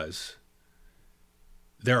because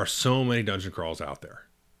there are so many dungeon crawls out there,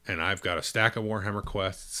 and I've got a stack of Warhammer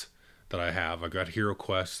quests that I have. I've got Hero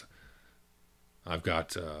quests. I've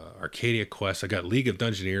got Arcadia quests. I got League of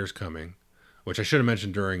Dungeoneers coming, which I should have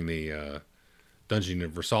mentioned during the Dungeon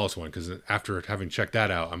Universalis one, because after having checked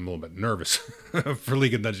that out, I'm a little bit nervous for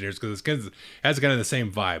League of Dungeoneers because it has kind of the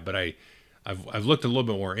same vibe. But I've looked a little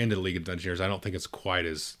bit more into League of Dungeoneers. I don't think it's going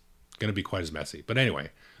to be quite as messy. But anyway,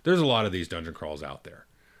 there's a lot of these dungeon crawls out there,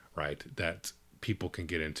 right, that people can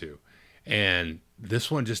get into. And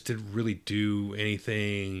this one just didn't really do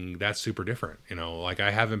anything that's super different. Like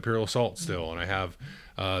I have Imperial Assault still, and I have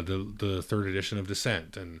the third edition of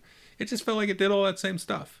Descent, and it just felt like it did all that same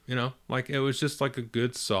stuff. Like it was just like a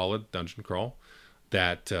good, solid dungeon crawl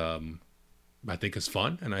that I think is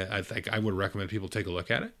fun, and I think I would recommend people take a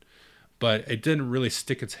look at it. But it didn't really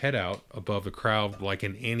stick its head out above the crowd like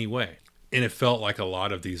in any way, and it felt like a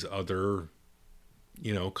lot of these other,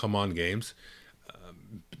 come on games.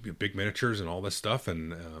 Big miniatures and all this stuff,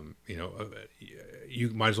 and you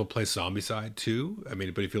might as well play Zombicide too. I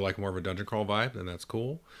mean, but if you like more of a dungeon crawl vibe, then that's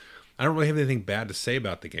cool. I don't really have anything bad to say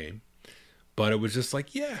about the game, but it was just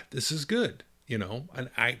like, yeah, this is good, and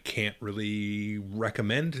I can't really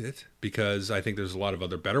recommend it because I think there's a lot of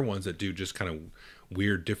other better ones that do just kind of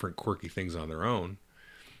weird, different, quirky things on their own.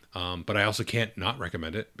 But I also can't not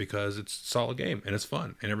recommend it because it's a solid game and it's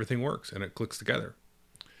fun and everything works and it clicks together.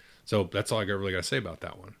 So that's all I really got to say about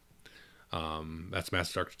that one. That's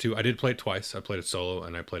Massive Darkness 2. I did play it twice. I played it solo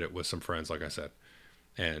and I played it with some friends, like I said.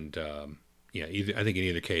 And I think in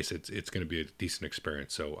either case, it's going to be a decent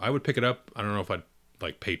experience. So I would pick it up. I don't know if I'd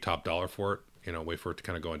like pay top dollar for it. Wait for it to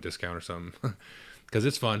kind of go on discount or something, because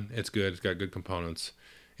it's fun. It's good. It's got good components.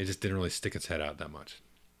 It just didn't really stick its head out that much.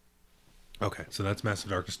 Okay, so that's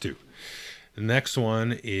Massive Darkness 2. The next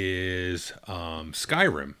one is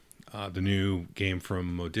Skyrim. The new game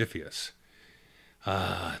from Modiphius.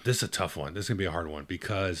 This is a tough one. This is going to be a hard one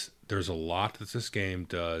because there's a lot that this game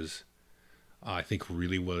does, I think,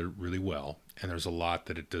 really well, and there's a lot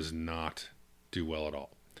that it does not do well at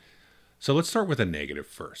all. So let's start with a negative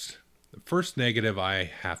first. The first negative I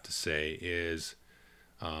have to say is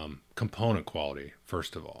component quality,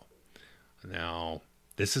 first of all. Now,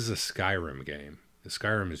 this is a Skyrim game. The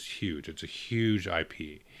Skyrim is huge. It's a huge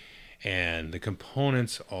IP. And the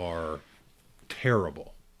components are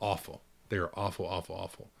terrible, awful. They are awful, awful,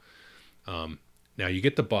 awful. Now you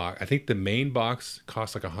get the box. I think the main box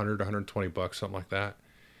costs like $100, $120, something like that.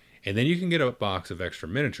 And then you can get a box of extra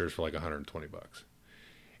miniatures for like $120.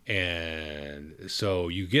 And so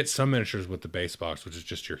you get some miniatures with the base box, which is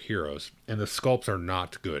just your heroes. And the sculpts are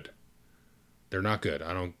not good. They're not good.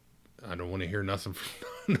 I don't want to hear nothing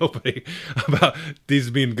from nobody about these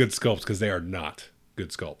being good sculpts because they are not good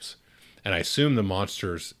sculpts. And I assume the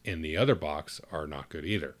monsters in the other box are not good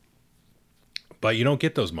either. But you don't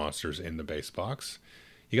get those monsters in the base box.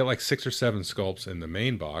 You got like 6 or 7 sculpts in the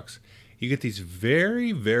main box. You get these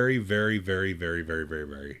very, very, very, very, very, very, very,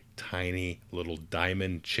 very tiny little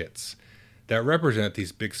diamond chits that represent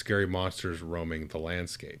these big scary monsters roaming the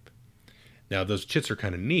landscape. Now those chits are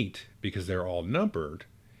kind of neat because they're all numbered,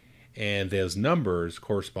 and those numbers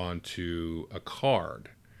correspond to a card.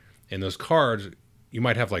 And those cards, you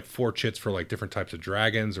might have like 4 chits for like different types of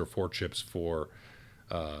dragons, or 4 chips for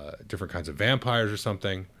different kinds of vampires or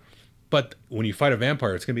something. But when you fight a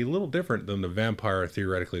vampire, it's going to be a little different than the vampire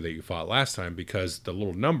theoretically that you fought last time, because the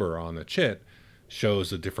little number on the chit shows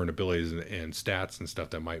the different abilities and stats and stuff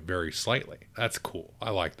that might vary slightly. That's cool. I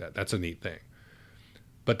like that. That's a neat thing.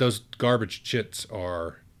 But those garbage chits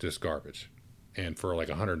are just garbage. And for like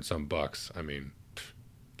 $100 and some, I mean,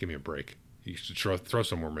 give me a break. You should throw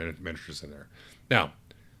some more miniatures in there. Now,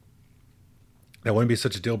 that wouldn't be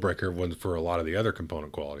such a deal breaker for a lot of the other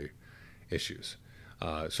component quality issues.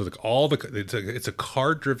 So it's a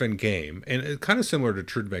card-driven game, and it's kind of similar to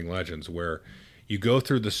Trudvang Legends, where you go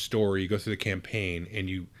through the story, you go through the campaign, and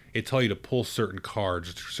it tell you to pull certain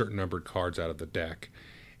cards, certain numbered cards out of the deck,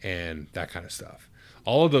 and that kind of stuff.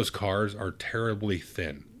 All of those cards are terribly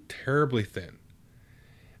thin, terribly thin.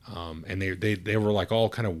 And they were like all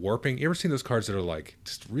kind of warping. You ever seen those cards that are like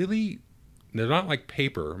just really, they're not like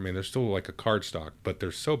paper. I mean, they're still like a card stock, but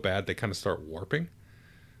they're so bad they kind of start warping.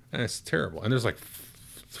 And it's terrible. And there's like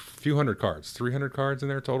few hundred cards, 300 cards in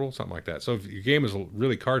there total, something like that. So if your game is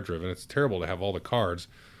really card driven, it's terrible to have all the cards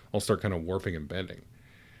all start kind of warping and bending.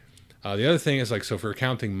 The other thing is like, so if you're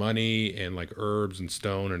counting money and like herbs and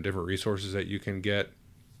stone and different resources that you can get,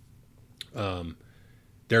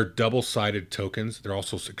 they're double-sided tokens. They're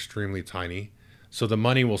also extremely tiny. So the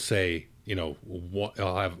money will say,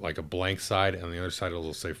 I'll have like a blank side, and on the other side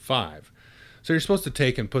it'll say 5. So you're supposed to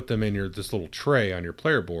take and put them in this little tray on your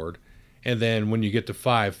player board, and then when you get to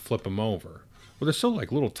 5, flip them over. Well, they're so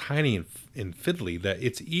like little tiny and fiddly that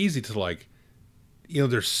it's easy to like,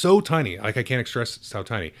 they're so tiny. Like I can't express how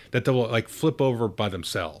tiny that they'll like flip over by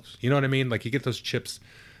themselves. You know what I mean? Like you get those chits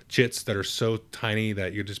that are so tiny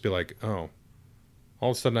that you just be like, oh,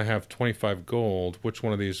 all of a sudden I have 25 gold. Which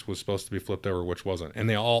one of these was supposed to be flipped over? Which wasn't? And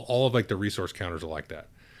they all of like the resource counters are like that.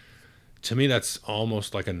 To me, that's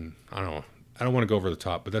almost like I don't know. I don't want to go over the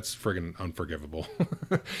top, but that's friggin' unforgivable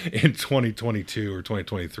in 2022 or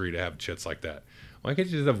 2023 to have chits like that. Why can't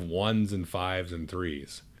you just have 1s and 5s and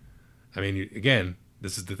 3s? I mean, again,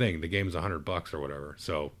 this is the thing. The game's $100 or whatever.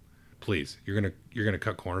 So please, you're gonna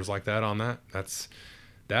cut corners like that on that.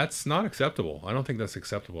 That's not acceptable. I don't think that's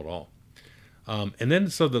acceptable at all. And then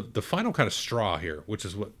so the final kind of straw here, which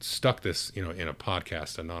is what stuck this in a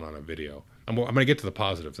podcast and not on a video. I'm going to get to the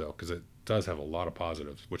positives though, because it does have a lot of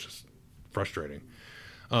positives, which is frustrating.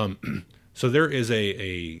 So there is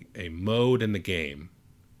a mode in the game,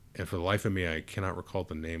 and for the life of me, I cannot recall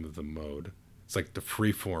the name of the mode. It's like the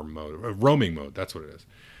freeform mode, roaming mode. That's what it is.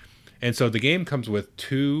 And so the game comes with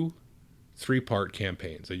 2 3-part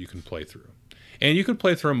campaigns that you can play through. And you can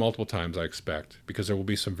play through them multiple times, I expect, because there will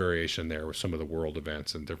be some variation there with some of the world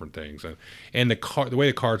events and different things. And the way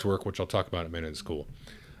the cards work, which I'll talk about in a minute, is cool.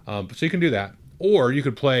 So you can do that. Or you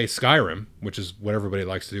could play Skyrim, which is what everybody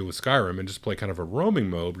likes to do with Skyrim, and just play kind of a roaming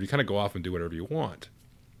mode where you kind of go off and do whatever you want.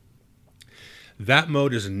 That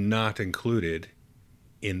mode is not included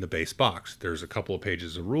in the base box. There's a couple of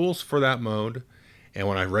pages of rules for that mode. And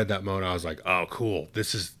when I read that mode, I was like, oh, cool.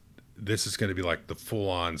 This is going to be like the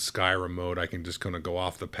full-on Skyrim mode. I can just kind of go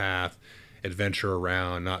off the path, adventure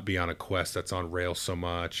around, not be on a quest that's on rails so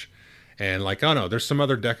much. And like, oh no, there's some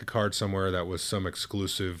other deck of cards somewhere that was some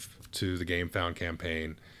exclusive to the Game Found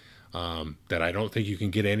campaign that I don't think you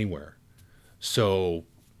can get anywhere. So,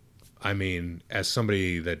 I mean, as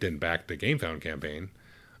somebody that didn't back the Game Found campaign,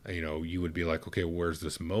 you would be like, okay, where's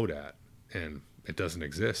this mode at? And it doesn't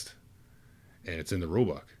exist. And it's in the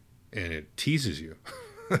rulebook. And it teases you.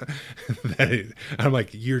 I'm like,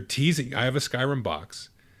 you're teasing. I have a Skyrim box.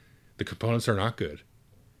 The components are not good.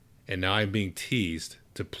 And now I'm being teased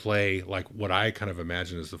to play like what I kind of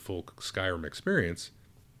imagine as the full Skyrim experience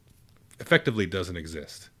effectively doesn't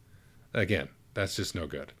exist. Again, that's just no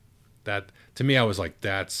good. That, to me, I was like,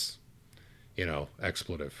 that's,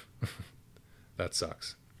 expletive. That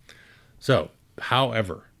sucks. So,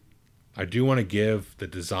 however, I do want to give the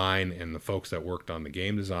design and the folks that worked on the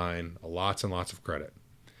game design lots and lots of credit,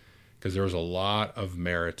 because there was a lot of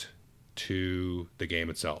merit to the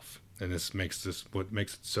game itself. And what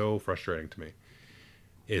makes it so frustrating to me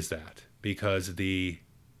is that because the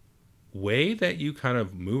way that you kind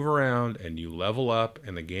of move around and you level up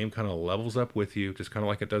and the game kind of levels up with you, just kind of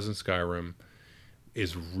like it does in Skyrim,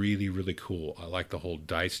 is really, really cool. I like the whole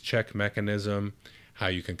dice check mechanism, how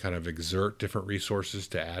you can kind of exert different resources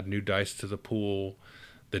to add new dice to the pool.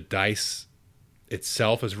 The dice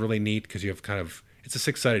itself is really neat because you have it's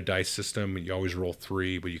a 6-sided dice system. You always roll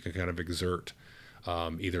 3, but you can kind of exert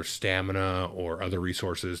either stamina or other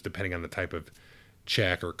resources depending on the type of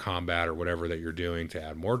check or combat or whatever that you're doing to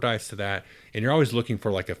add more dice to that. And you're always looking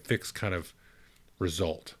for like a fixed kind of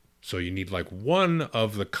result. So you need like one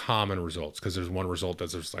of the common results, because there's one result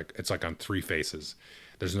that's just like, it's like on 3 faces.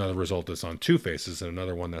 There's another result that's on 2 faces and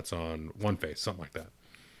another one that's on 1 face, something like that.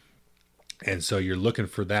 And so you're looking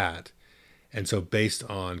for that. And so based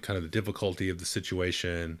on kind of the difficulty of the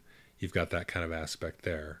situation, you've got that kind of aspect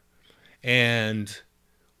there. And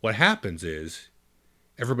what happens is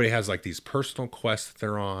everybody has like these personal quests that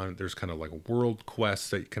they're on. There's kind of like world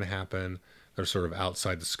quests that can happen. They're sort of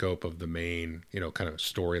outside the scope of the main, kind of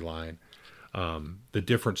storyline. The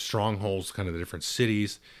different strongholds, kind of the different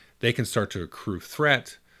cities, they can start to accrue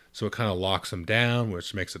threat. So it kind of locks them down,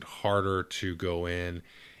 which makes it harder to go in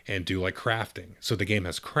and do like crafting. So the game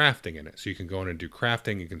has crafting in it. So you can go in and do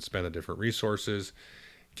crafting. You can spend the different resources.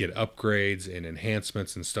 get upgrades and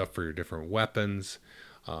enhancements and stuff for your different weapons.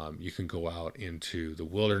 You can go out into the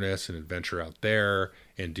wilderness and adventure out there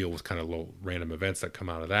and deal with kind of little random events that come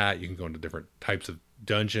out of that. You can go into different types of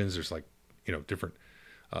dungeons. There's like, different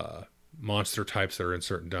monster types that are in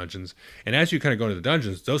certain dungeons. And as you kind of go into the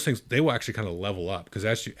dungeons, those things, they will actually kind of level up, because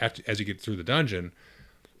as you get through the dungeon,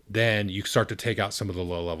 then you start to take out some of the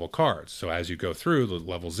low level cards. So as you go through, the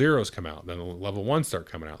level zeros come out, then the level ones start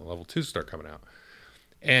coming out, level twos start coming out.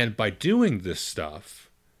 And by doing this stuff,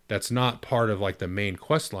 that's not part of like the main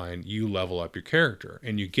quest line, you level up your character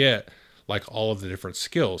and you get like all of the different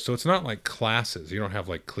skills. So it's not like classes. You don't have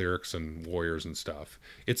like clerics and warriors and stuff.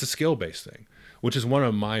 It's a skill based thing, which is one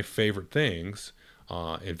of my favorite things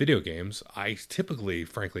in video games. I typically,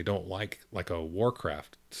 frankly, don't like a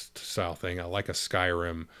Warcraft style thing. I like a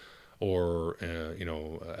Skyrim or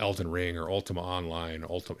Elden Ring or Ultima Online,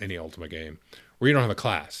 any Ultima game where you don't have a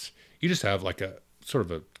class. You just have like a sort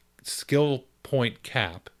of a skill point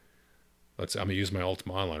cap. I'm gonna use my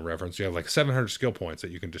Ultima Online reference. You have like 700 skill points that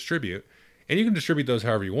you can distribute, and you can distribute those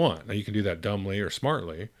however you want. Now you can do that dumbly or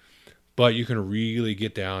smartly, but you can really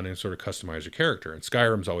get down and sort of customize your character. And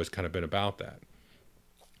Skyrim's always kind of been about that.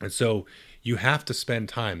 And so you have to spend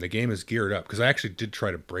time. The game is geared up, because I actually did try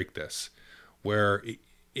to break this, where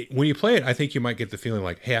when you play it, I think you might get the feeling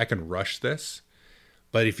like, hey, I can rush this.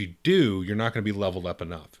 But if you do, you're not going to be leveled up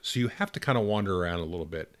enough. So you have to kind of wander around a little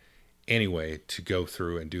bit anyway to go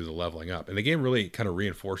through and do the leveling up. And the game really kind of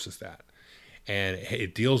reinforces that. And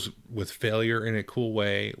it deals with failure in a cool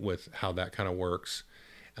way with how that kind of works.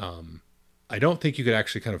 I don't think you could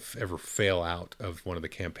actually kind of ever fail out of one of the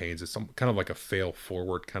campaigns. It's some kind of like a fail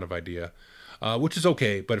forward kind of idea, which is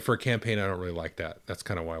okay. But for a campaign, I don't really like that. That's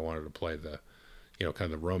kind of why I wanted to play the, kind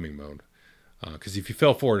of the roaming mode. Because if you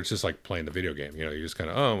fail forward, it's just like playing the video game. You just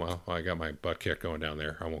kind of, oh, well, I got my butt kicked going down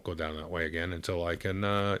there. I won't go down that way again until I can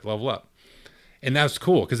level up. And that's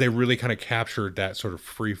cool, because they really kind of captured that sort of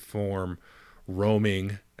free-form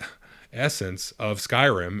roaming essence of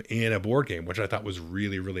Skyrim in a board game, which I thought was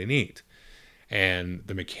really, really neat. And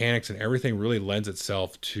the mechanics and everything really lends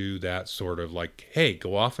itself to that sort of like, hey,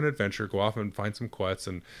 go off an adventure, go off and find some quests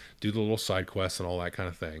and do the little side quests and all that kind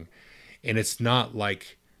of thing. And it's not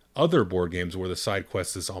like other board games where the side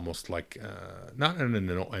quest is almost like not an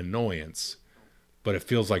annoyance, but it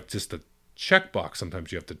feels like just a checkbox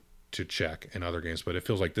sometimes you have to check in other games, but it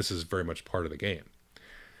feels like this is very much part of the game.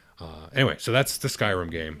 Anyway, so that's the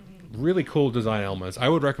Skyrim game. Really cool design elements. I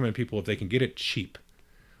would recommend people, if they can get it cheap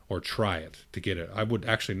or try it, to get it. I would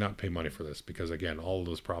actually not pay money for this, because again, all of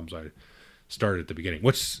those problems I started at the beginning,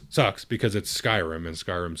 which sucks because it's Skyrim, and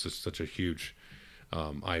Skyrim's just such a huge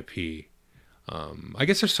IP. I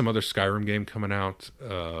guess there's some other Skyrim game coming out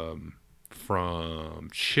from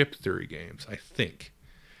Chip Theory Games, I think.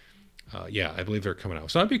 Yeah, I believe they're coming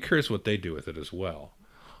out. So I'd be curious what they do with it as well.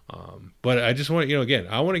 But I just want to, again,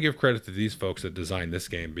 I want to give credit to these folks that designed this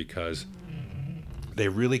game, because they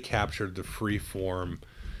really captured the free-form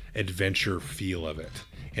adventure feel of it.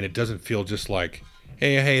 And it doesn't feel just like,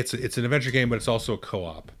 hey, it's an adventure game, but it's also a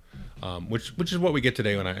co-op, which is what we get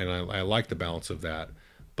today. And I like the balance of that.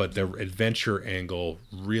 But the adventure angle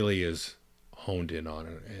really is honed in on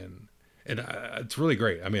it, and it's really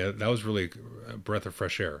great. I mean, that was really a breath of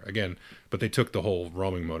fresh air again. But they took the whole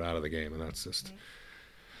roaming mode out of the game, and that's just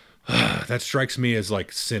that strikes me as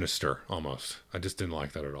like sinister almost. I just didn't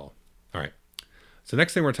like that at all. All right, so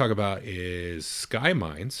next thing we're talking about is Sky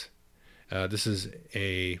Mines. This is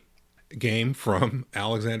a game from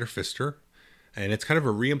Alexander Pfister, and it's kind of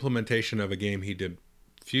a re-implementation of a game he did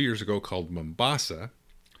a few years ago called Mombasa.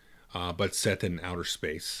 But set in outer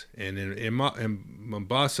space. And in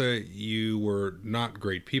Mombasa, you were not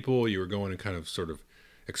great people. You were going and kind of sort of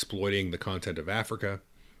exploiting the content of Africa,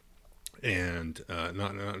 and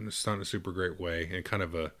not in a super great way, and kind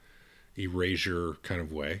of a erasure kind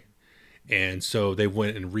of way. And so they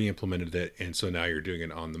went and re-implemented it, and so now you're doing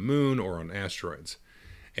it on the moon or on asteroids,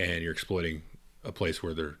 and you're exploiting a place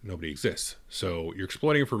where nobody exists. So you're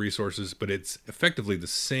exploiting it for resources, but it's effectively the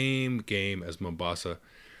same game as Mombasa.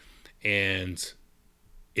 And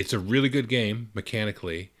it's a really good game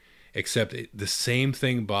mechanically, except the same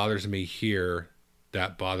thing bothers me here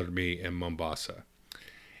that bothered me in Mombasa.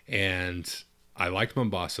 And I liked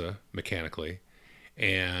Mombasa mechanically.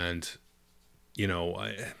 And, how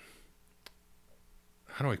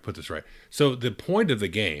do I put this right? So the point of the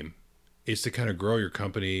game is to kind of grow your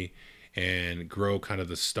company and grow kind of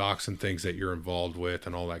the stocks and things that you're involved with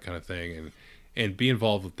and all that kind of thing, and be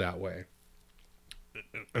involved with that way.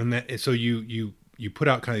 And so you put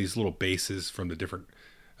out kind of these little bases from the different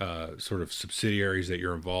sort of subsidiaries that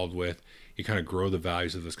you're involved with. You kind of grow the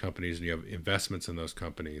values of those companies, and you have investments in those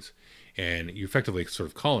companies, and you effectively sort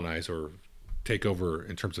of colonize or take over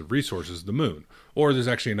in terms of resources the moon. Or there's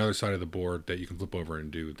actually another side of the board that you can flip over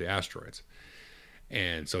and do the asteroids.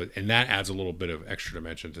 And so, and that adds a little bit of extra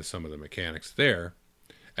dimension to some of the mechanics there.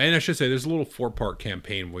 And I should say there's a little 4-part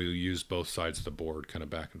campaign where you use both sides of the board kind of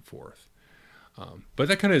back and forth. But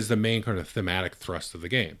that kind of is the main kind of thematic thrust of the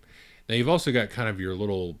game. Now you've also got kind of your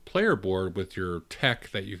little player board with your tech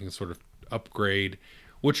that you can sort of upgrade,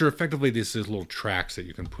 which are effectively these little tracks that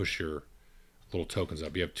you can push your little tokens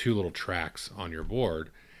up. You have 2 little tracks on your board,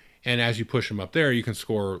 and as you push them up there, you can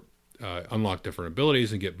score, unlock different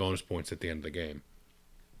abilities and get bonus points at the end of the game.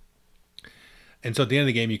 And so at the end of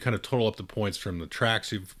the game, you kind of total up the points from the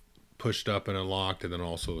tracks you've pushed up and unlocked, and then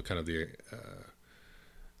also the kind of the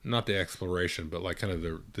not the exploration, but like kind of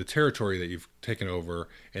the territory that you've taken over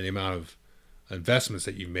and the amount of investments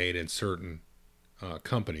that you've made in certain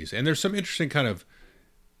companies. And there's some interesting kind of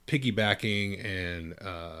piggybacking and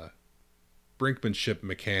brinkmanship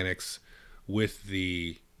mechanics with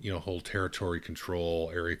the whole territory control,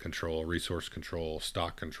 area control, resource control,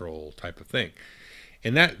 stock control type of thing.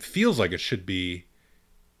 And that feels like it should be,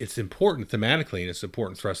 it's important thematically and it's an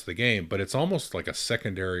important thrust of the game, but it's almost like a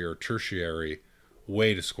secondary or tertiary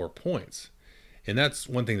way to score points. And that's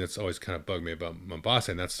one thing that's always kind of bugged me about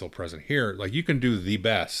Mombasa, and that's still present here. Like, you can do the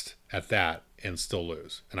best at that and still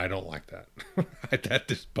lose, and I don't like that. That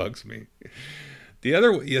just bugs me. The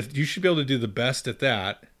other, you should be able to do the best at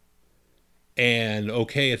that and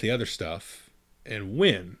okay at the other stuff and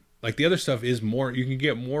win. Like, the other stuff is more, you can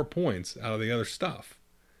get more points out of the other stuff.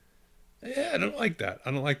 Yeah, I don't like that.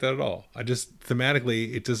 I don't like that at all. I just,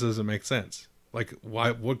 thematically, it just doesn't make sense. Like,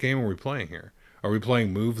 why? What game are we playing here? Are we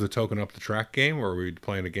playing move the token up the track game, or are we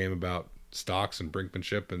playing a game about stocks and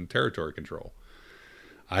brinkmanship and territory control?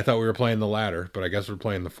 I thought we were playing the latter, but I guess we're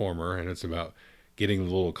playing the former, and it's about getting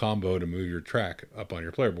the little combo to move your track up on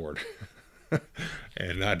your player board.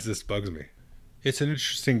 And that just bugs me. It's an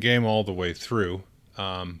interesting game all the way through.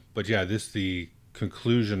 But yeah, the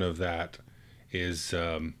conclusion of that is,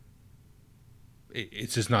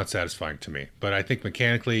 it's just not satisfying to me. But I think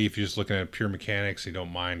mechanically, if you're just looking at pure mechanics, you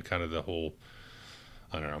don't mind kind of the whole,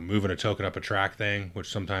 I don't know, moving a token up a track thing, which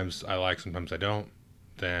sometimes I like, sometimes I don't,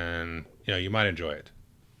 then, you might enjoy it.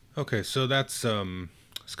 Okay, so that's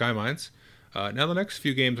Sky Mines. Now the next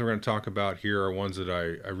few games we're going to talk about here are ones that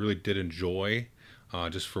I really did enjoy.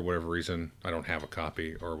 Just for whatever reason, I don't have a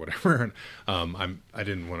copy or whatever. I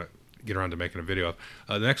didn't want to get around to making a video of.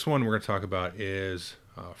 The next one we're going to talk about is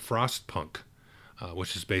Frostpunk,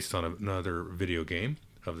 which is based on another video game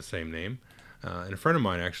of the same name. And a friend of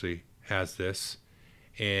mine actually has this,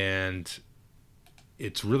 and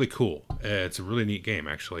it's really cool. It's a really neat game,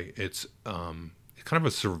 actually. It's kind of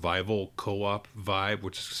a survival co-op vibe,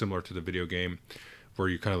 which is similar to the video game, where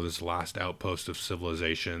you're kind of this last outpost of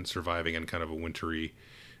civilization surviving in kind of a wintry,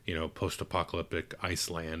 post-apocalyptic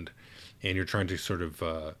Iceland. And you're trying to sort of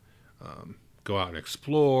go out and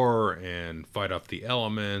explore and fight off the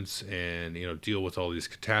elements and, deal with all these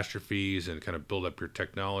catastrophes and kind of build up your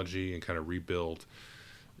technology and kind of rebuild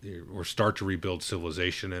or start to rebuild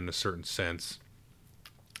civilization in a certain sense.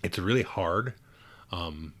 It's really hard.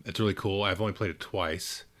 It's really cool. I've only played it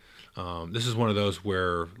twice. This is one of those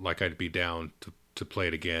where, like, I'd be down to play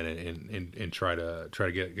it again and try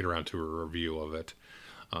to get around to a review of it.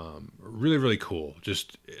 Really, really cool.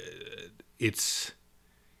 Just it's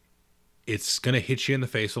going to hit you in the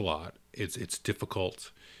face a lot. It's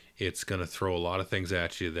difficult. It's going to throw a lot of things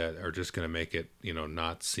at you that are just going to make it,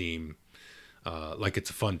 not seem like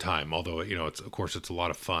it's a fun time. Although, of course it's a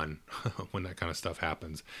lot of fun when that kind of stuff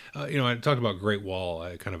happens. I talked about Great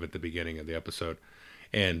Wall kind of at the beginning of the episode.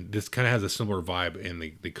 And this kind of has a similar vibe in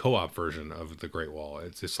the co-op version of the Great Wall.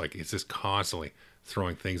 It's just constantly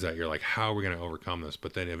throwing things at you. You're like, how are we going to overcome this?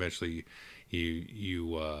 But then eventually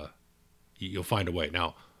you'll find a way.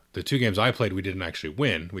 Now, the 2 games I played, we didn't actually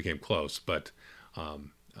win. We came close, but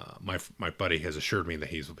my buddy has assured me that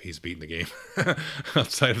he's beaten the game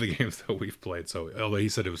outside of the games that we've played. So, although he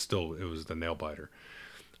said it was the nail biter.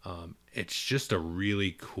 It's just a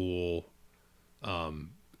really cool,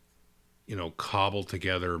 cobbled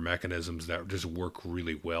together mechanisms that just work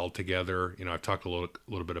really well together. I've talked a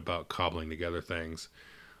little bit about cobbling together things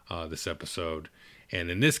this episode.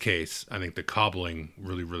 And in this case, I think the cobbling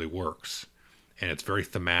really, really works. And it's very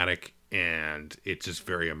thematic, and it's just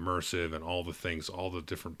very immersive, and all the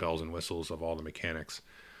different bells and whistles of all the mechanics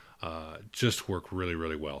just work really,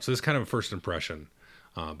 really well. So it's kind of a first impression,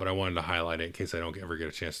 but I wanted to highlight it in case I don't ever get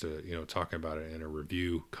a chance to, talk about it in a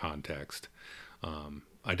review context.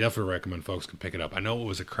 I definitely recommend folks can pick it up. I know it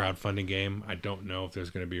was a crowdfunding game. I don't know if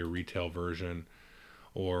there's going to be a retail version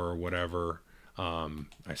or whatever. I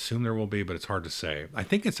assume there will be, but it's hard to say. I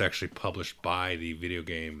think it's actually published by the video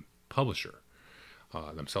game publisher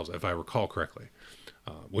themselves, if I recall correctly,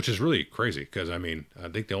 which is really crazy because, I mean, I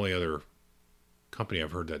think the only other company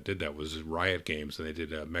I've heard that did that was Riot Games, and they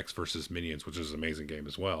did Mechs vs. Minions, which is an amazing game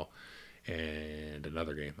as well, and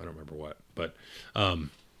another game, I don't remember what, but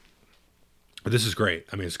this is great.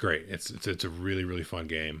 I mean, it's great. It's a really, really fun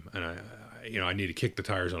game, and I need to kick the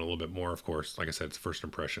tires on a little bit more, of course. Like I said, it's first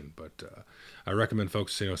impression, but I recommend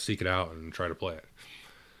folks seek it out and try to play it.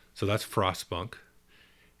 So that's Frostpunk.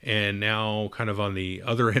 And now, kind of on the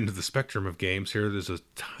other end of the spectrum of games here, there's a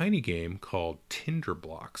tiny game called Tinder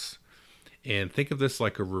Blocks. And think of this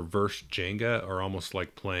like a reverse Jenga, or almost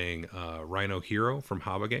like playing Rhino Hero from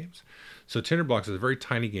Haba Games. So Tinder Blocks is a very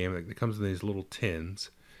tiny game that comes in these little tins.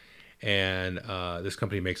 And this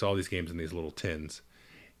company makes all these games in these little tins.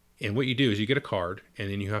 And what you do is you get a card, and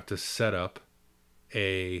then you have to set up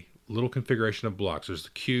a little configuration of blocks. There's the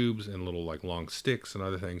cubes and little like long sticks and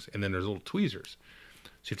other things, and then there's little tweezers.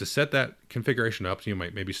 So you have to set that configuration up. So you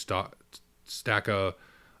might maybe stack a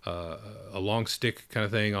long stick kind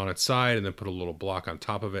of thing on its side, and then put a little block on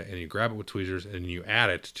top of it, and you grab it with tweezers, and you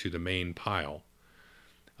add it to the main pile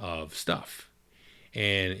of stuff.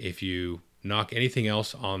 And if you knock anything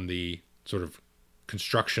else on the sort of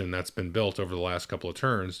construction that's been built over the last couple of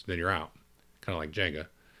turns, then you're out. Kind of like Jenga.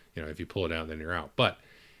 If you pull it out, then you're out. But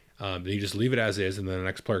then you just leave it as is, and then the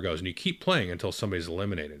next player goes, and you keep playing until somebody's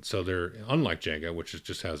eliminated. So they're unlike Jenga, which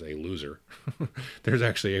just has a loser. There's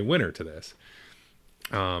actually a winner to this.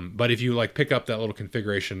 But if you like pick up that little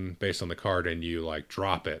configuration based on the card and you like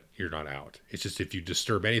drop it, you're not out. It's just if you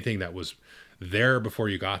disturb anything that was there before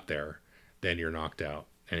you got there, then you're knocked out,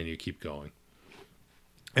 and you keep going.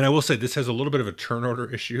 And I will say this has a little bit of a turn order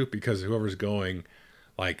issue, because whoever's going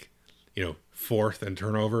like, fourth and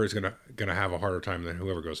turnover is gonna have a harder time than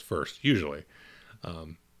whoever goes first usually.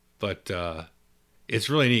 But it's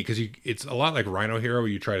really neat because it's a lot like Rhino Hero.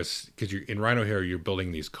 You try to, because in Rhino Hero you're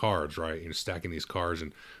building these cards, right? You're stacking these cards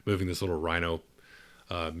and moving this little rhino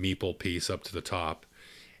meeple piece up to the top,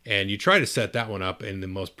 and you try to set that one up in the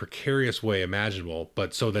most precarious way imaginable,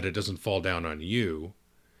 but so that it doesn't fall down on you.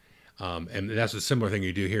 And that's a similar thing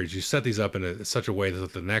you do here. Is you set these up in such a way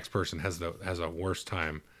that the next person has a worse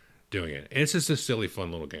time doing it. And it's just a silly,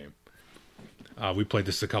 fun little game. We played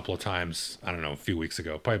this a couple of times, I don't know, a few weeks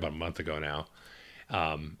ago, probably about a month ago now.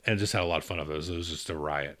 And just had a lot of fun of those. It was just a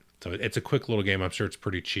riot. So it's a quick little game. I'm sure it's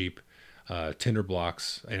pretty cheap. Tinder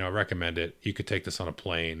Blocks, I recommend it. You could take this on a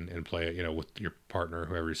plane and play it, with your partner,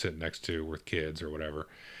 whoever you're sitting next to, with kids or whatever.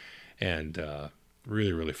 And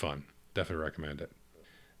really, really fun. Definitely recommend it.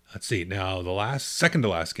 Let's see. Now, the second to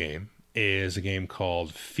last game is a game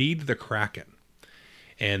called Feed the Kraken.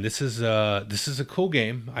 And this is a cool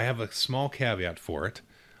game. I have a small caveat for it,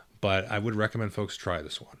 but I would recommend folks try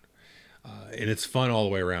this one. And it's fun all the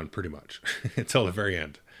way around, pretty much, until the very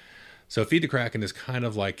end. So Feed the Kraken is kind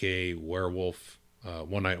of like a werewolf,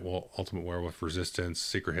 One Night Ultimate Werewolf Resistance,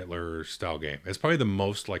 Secret Hitler style game. It's probably the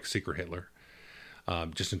most like Secret Hitler,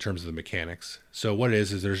 just in terms of the mechanics. So what it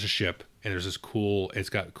is there's a ship, and there's it's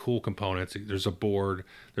got cool components. There's a board,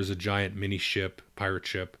 there's a giant mini ship, pirate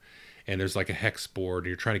ship, and there's like a hex board.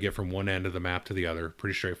 You're trying to get from one end of the map to the other.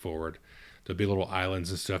 Pretty straightforward. There'll be little islands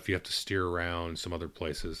and stuff you have to steer around, some other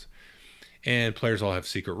places. And players all have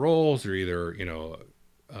secret roles. They're either,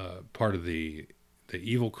 part of the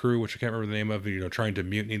evil crew, which I can't remember the name of, trying to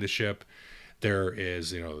mutiny the ship. There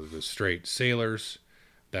is, the straight sailors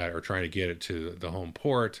that are trying to get it to the home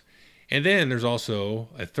port. And then there's also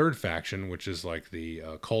a third faction, which is like the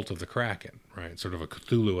Cult of the Kraken, right? Sort of a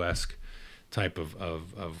Cthulhu-esque type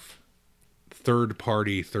of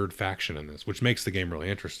third faction in this, which makes the game really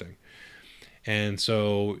interesting. And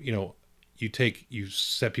so, you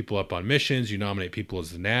set people up on missions, you nominate people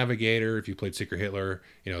as the navigator. If you played Secret Hitler,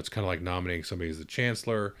 it's kind of like nominating somebody as the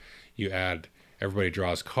chancellor. Everybody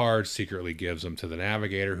draws cards, secretly gives them to the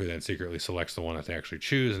navigator, who then secretly selects the one that they actually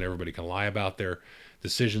choose, and everybody can lie about their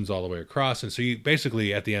decisions all the way across. And so you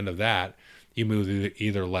basically, at the end of that, you move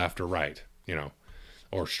either left or right,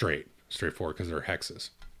 or straightforward, because they're hexes.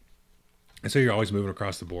 And so you're always moving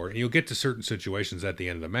across the board, and you'll get to certain situations at the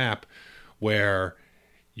end of the map where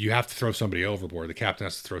you have to throw somebody overboard. The captain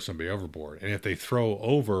has to throw somebody overboard. And if they throw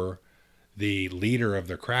over the leader of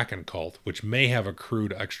the Kraken cult, which may have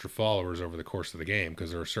accrued extra followers over the course of the game,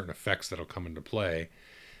 because there are certain effects that'll come into play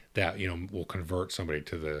that, will convert somebody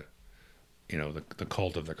to the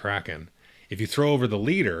cult of the Kraken. If you throw over the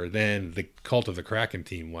leader, then the cult of the Kraken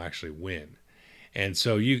team will actually win. And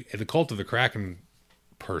so the cult of the Kraken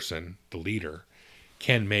person, the leader,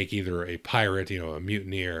 can make either a pirate, a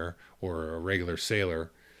mutineer, or a regular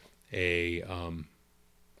sailor, a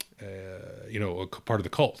a part of the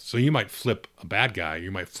cult. So you might flip a bad guy,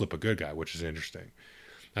 you might flip a good guy, which is interesting.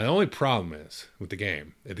 Now the only problem is with the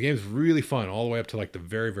game's really fun all the way up to like the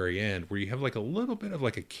very, very end, where you have like a little bit of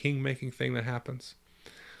like a king making thing that happens.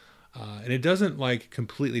 And it doesn't like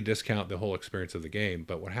completely discount the whole experience of the game,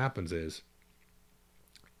 but what happens is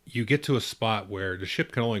you get to a spot where the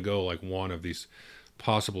ship can only go like one of these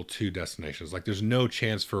possible two destinations. Like there's no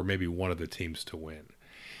chance for maybe one of the teams to win.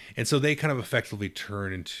 And so they kind of effectively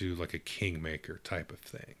turn into like a kingmaker type of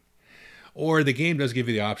thing. Or the game does give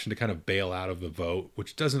you the option to kind of bail out of the vote,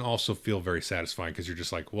 which doesn't also feel very satisfying because you're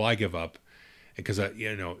just like, well, I give up. Because,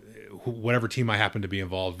 whatever team I happen to be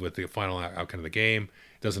involved with, the final outcome of the game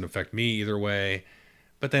doesn't affect me either way.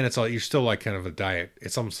 But then you're still like kind of a diet.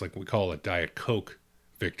 It's almost like we call it a Diet Coke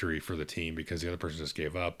victory for the team because the other person just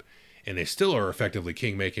gave up. And they still are effectively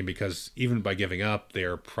king making because even by giving up,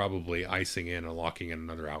 they're probably icing in and locking in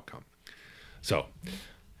another outcome. So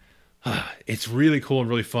it's really cool and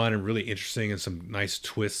really fun and really interesting and some nice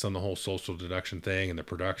twists on the whole social deduction thing. And the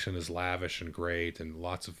production is lavish and great and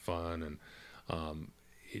lots of fun. And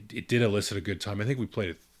it did elicit a good time. I think we played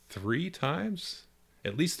it 3 times.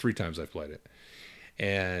 At least 3 times I've played it.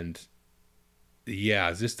 And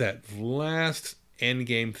yeah, just that last end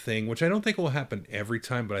game thing, which I don't think will happen every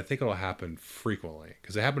time, but I think it'll happen frequently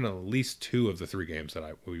because it happened in at least 2 of the 3 games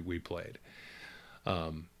that we played.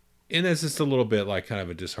 And it's just a little bit like kind of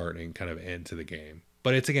a disheartening kind of end to the game.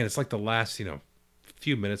 But it's like the last,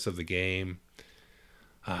 few minutes of the game.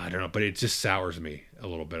 I don't know, but it just sours me a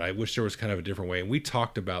little bit. I wish there was kind of a different way. And we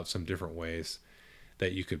talked about some different ways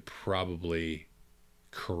that you could probably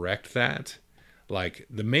correct that. Like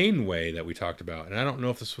the main way that we talked about, and I don't know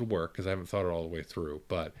if this would work because I haven't thought it all the way through,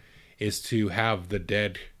 but is to have the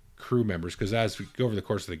dead crew members, because as we go over the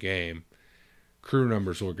course of the game, crew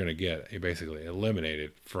members are going to get basically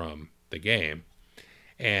eliminated from the game.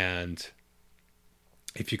 And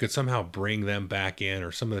if you could somehow bring them back in,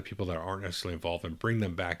 or some of the people that aren't necessarily involved, and bring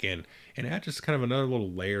them back in and add just kind of another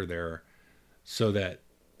little layer there so that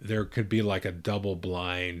there could be like a double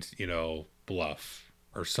blind, bluff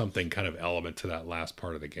or something kind of element to that last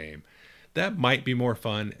part of the game. That might be more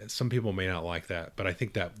fun. Some people may not like that, but I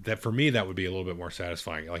think that for me, that would be a little bit more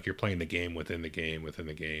satisfying. Like you're playing the game within the game within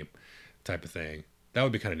the game type of thing. That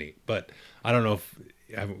would be kind of neat, but I don't know if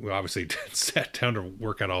I haven't obviously sat down to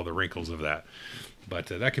work out all the wrinkles of that, but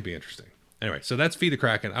that could be interesting. Anyway, so that's Feed the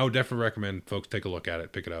Kraken. I would definitely recommend folks take a look at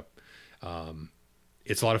it, pick it up.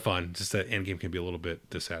 It's a lot of fun. Just that end game can be a little bit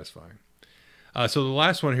dissatisfying. So the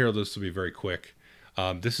last one here, this will be very quick.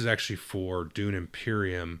 This is actually for Dune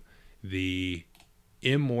Imperium, the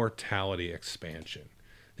Immortality expansion.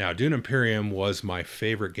 Now, Dune Imperium was my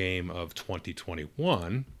favorite game of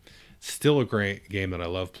 2021. Still a great game that I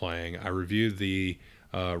love playing. I reviewed the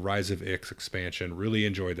Rise of Ix expansion. Really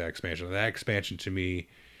enjoyed that expansion. That expansion to me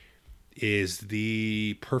is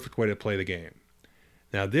the perfect way to play the game.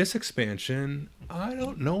 Now, this expansion, I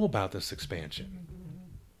don't know about this expansion.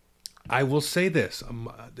 I will say this.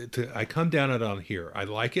 I come down it on here. I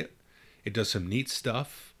like it. It does some neat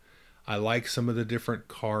stuff. I like some of the different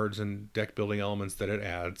cards and deck building elements that it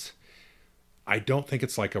adds. I don't think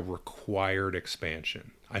it's like a required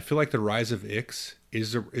expansion. I feel like the Rise of Ix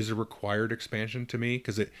is a required expansion to me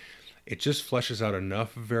because it just fleshes out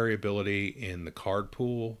enough variability in the card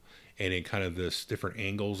pool and in kind of this different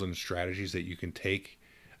angles and strategies that you can take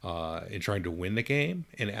in trying to win the game,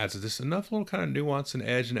 and it adds just enough little kind of nuance and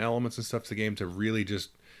edge and elements and stuff to the game to really just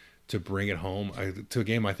to bring it home to a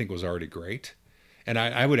game I think was already great. And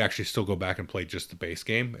I would actually still go back and play just the base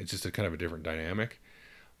game. It's just a kind of a different dynamic.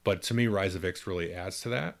 But to me, Rise of Ix really adds to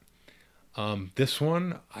that. This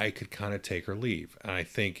one, I could kind of take or leave. And I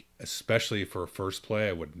think, especially for a first play,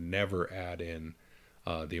 I would never add in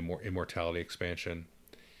the Immortality expansion.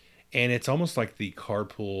 And it's almost like the card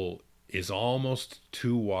pool is almost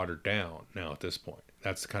too watered down now at this point.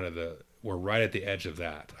 That's kind of we're right at the edge of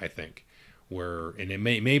that, I think. And it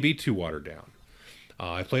may be too watered down.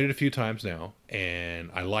 I've played it a few times now, and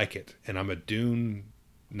I like it. And I'm a Dune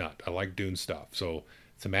nut. I like Dune stuff. So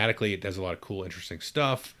thematically, it does a lot of cool, interesting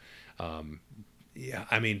stuff. So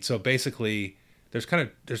basically,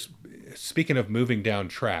 there's speaking of moving down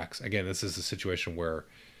tracks, again, this is a situation where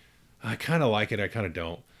I kind of like it, I kind of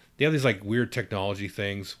don't. They have these like weird technology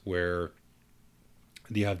things where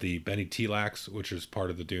you have the Bene Telax, which is part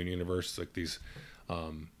of the Dune universe, like these,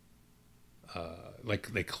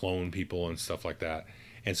 like they clone people and stuff like that.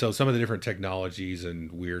 And so some of the different technologies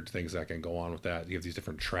and weird things that can go on with that, you have these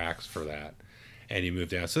different tracks for that. and you move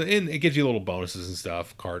down. So and it gives you little bonuses and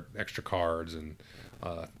stuff, extra cards, and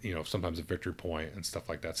sometimes a victory point and stuff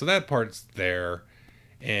like that. So that part's there,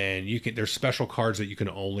 and there's special cards that you can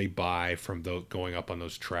only buy from going up on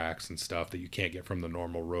those tracks and stuff that you can't get from the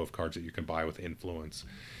normal row of cards that you can buy with influence.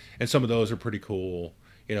 And some of those are pretty cool.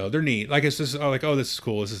 They're neat. Like it's just like, oh, this is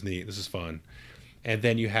cool, this is neat, this is fun. And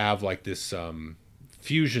then you have like this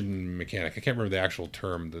fusion mechanic. I can't remember the actual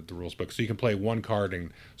term, the rules book. So you can play one card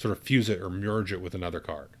and sort of fuse it or merge it with another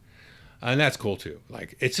card. And that's cool too.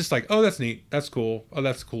 Like, it's just like, oh, that's neat. That's cool. Oh,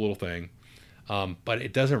 that's a cool little thing. But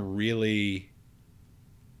it doesn't really,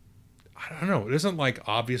 I don't know. It doesn't like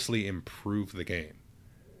obviously improve the game.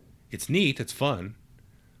 It's neat. It's fun.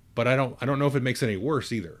 But I don't know if it makes it any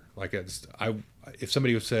worse either. Like if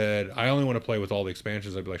somebody said, I only want to play with all the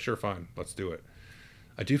expansions, I'd be like, sure, fine, let's do it.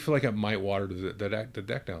 I do feel like it might water the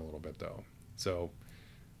deck down a little bit though. So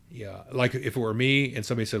yeah, like if it were me and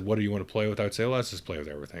somebody said, what do you want to play with? I would say, well, let's just play with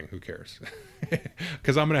everything. Who cares?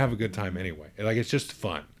 Because I'm going to have a good time anyway. Like, it's just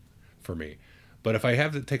fun for me. But if I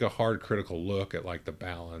have to take a hard critical look at like the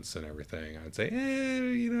balance and everything, I'd say,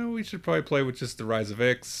 we should probably play with just the Rise of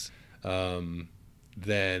Ix.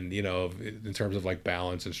 Then, in terms of like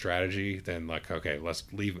balance and strategy, then like, okay, let's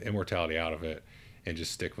leave Immortality out of it and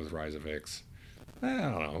just stick with Rise of Ix. I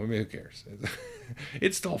don't know. I mean, who cares?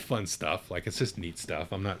 It's still fun stuff. Like, it's just neat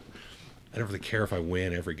stuff. I don't really care if I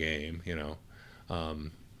win every game,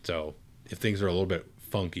 So if things are a little bit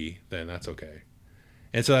funky, then that's okay.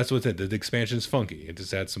 And so that's what's it. The expansion is funky. It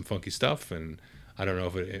just adds some funky stuff, and I don't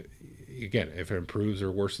know if if it improves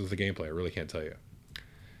or worsens the gameplay. I really can't tell you.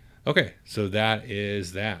 Okay, so that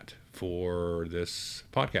is that for this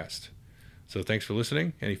podcast. So thanks for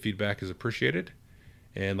listening. Any feedback is appreciated.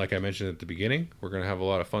 And like I mentioned at the beginning, we're going to have a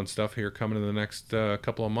lot of fun stuff here coming in the next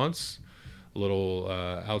couple of months. A little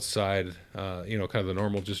outside, kind of the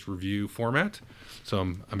normal just review format. So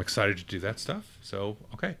I'm excited to do that stuff. So,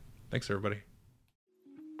 okay. Thanks, everybody.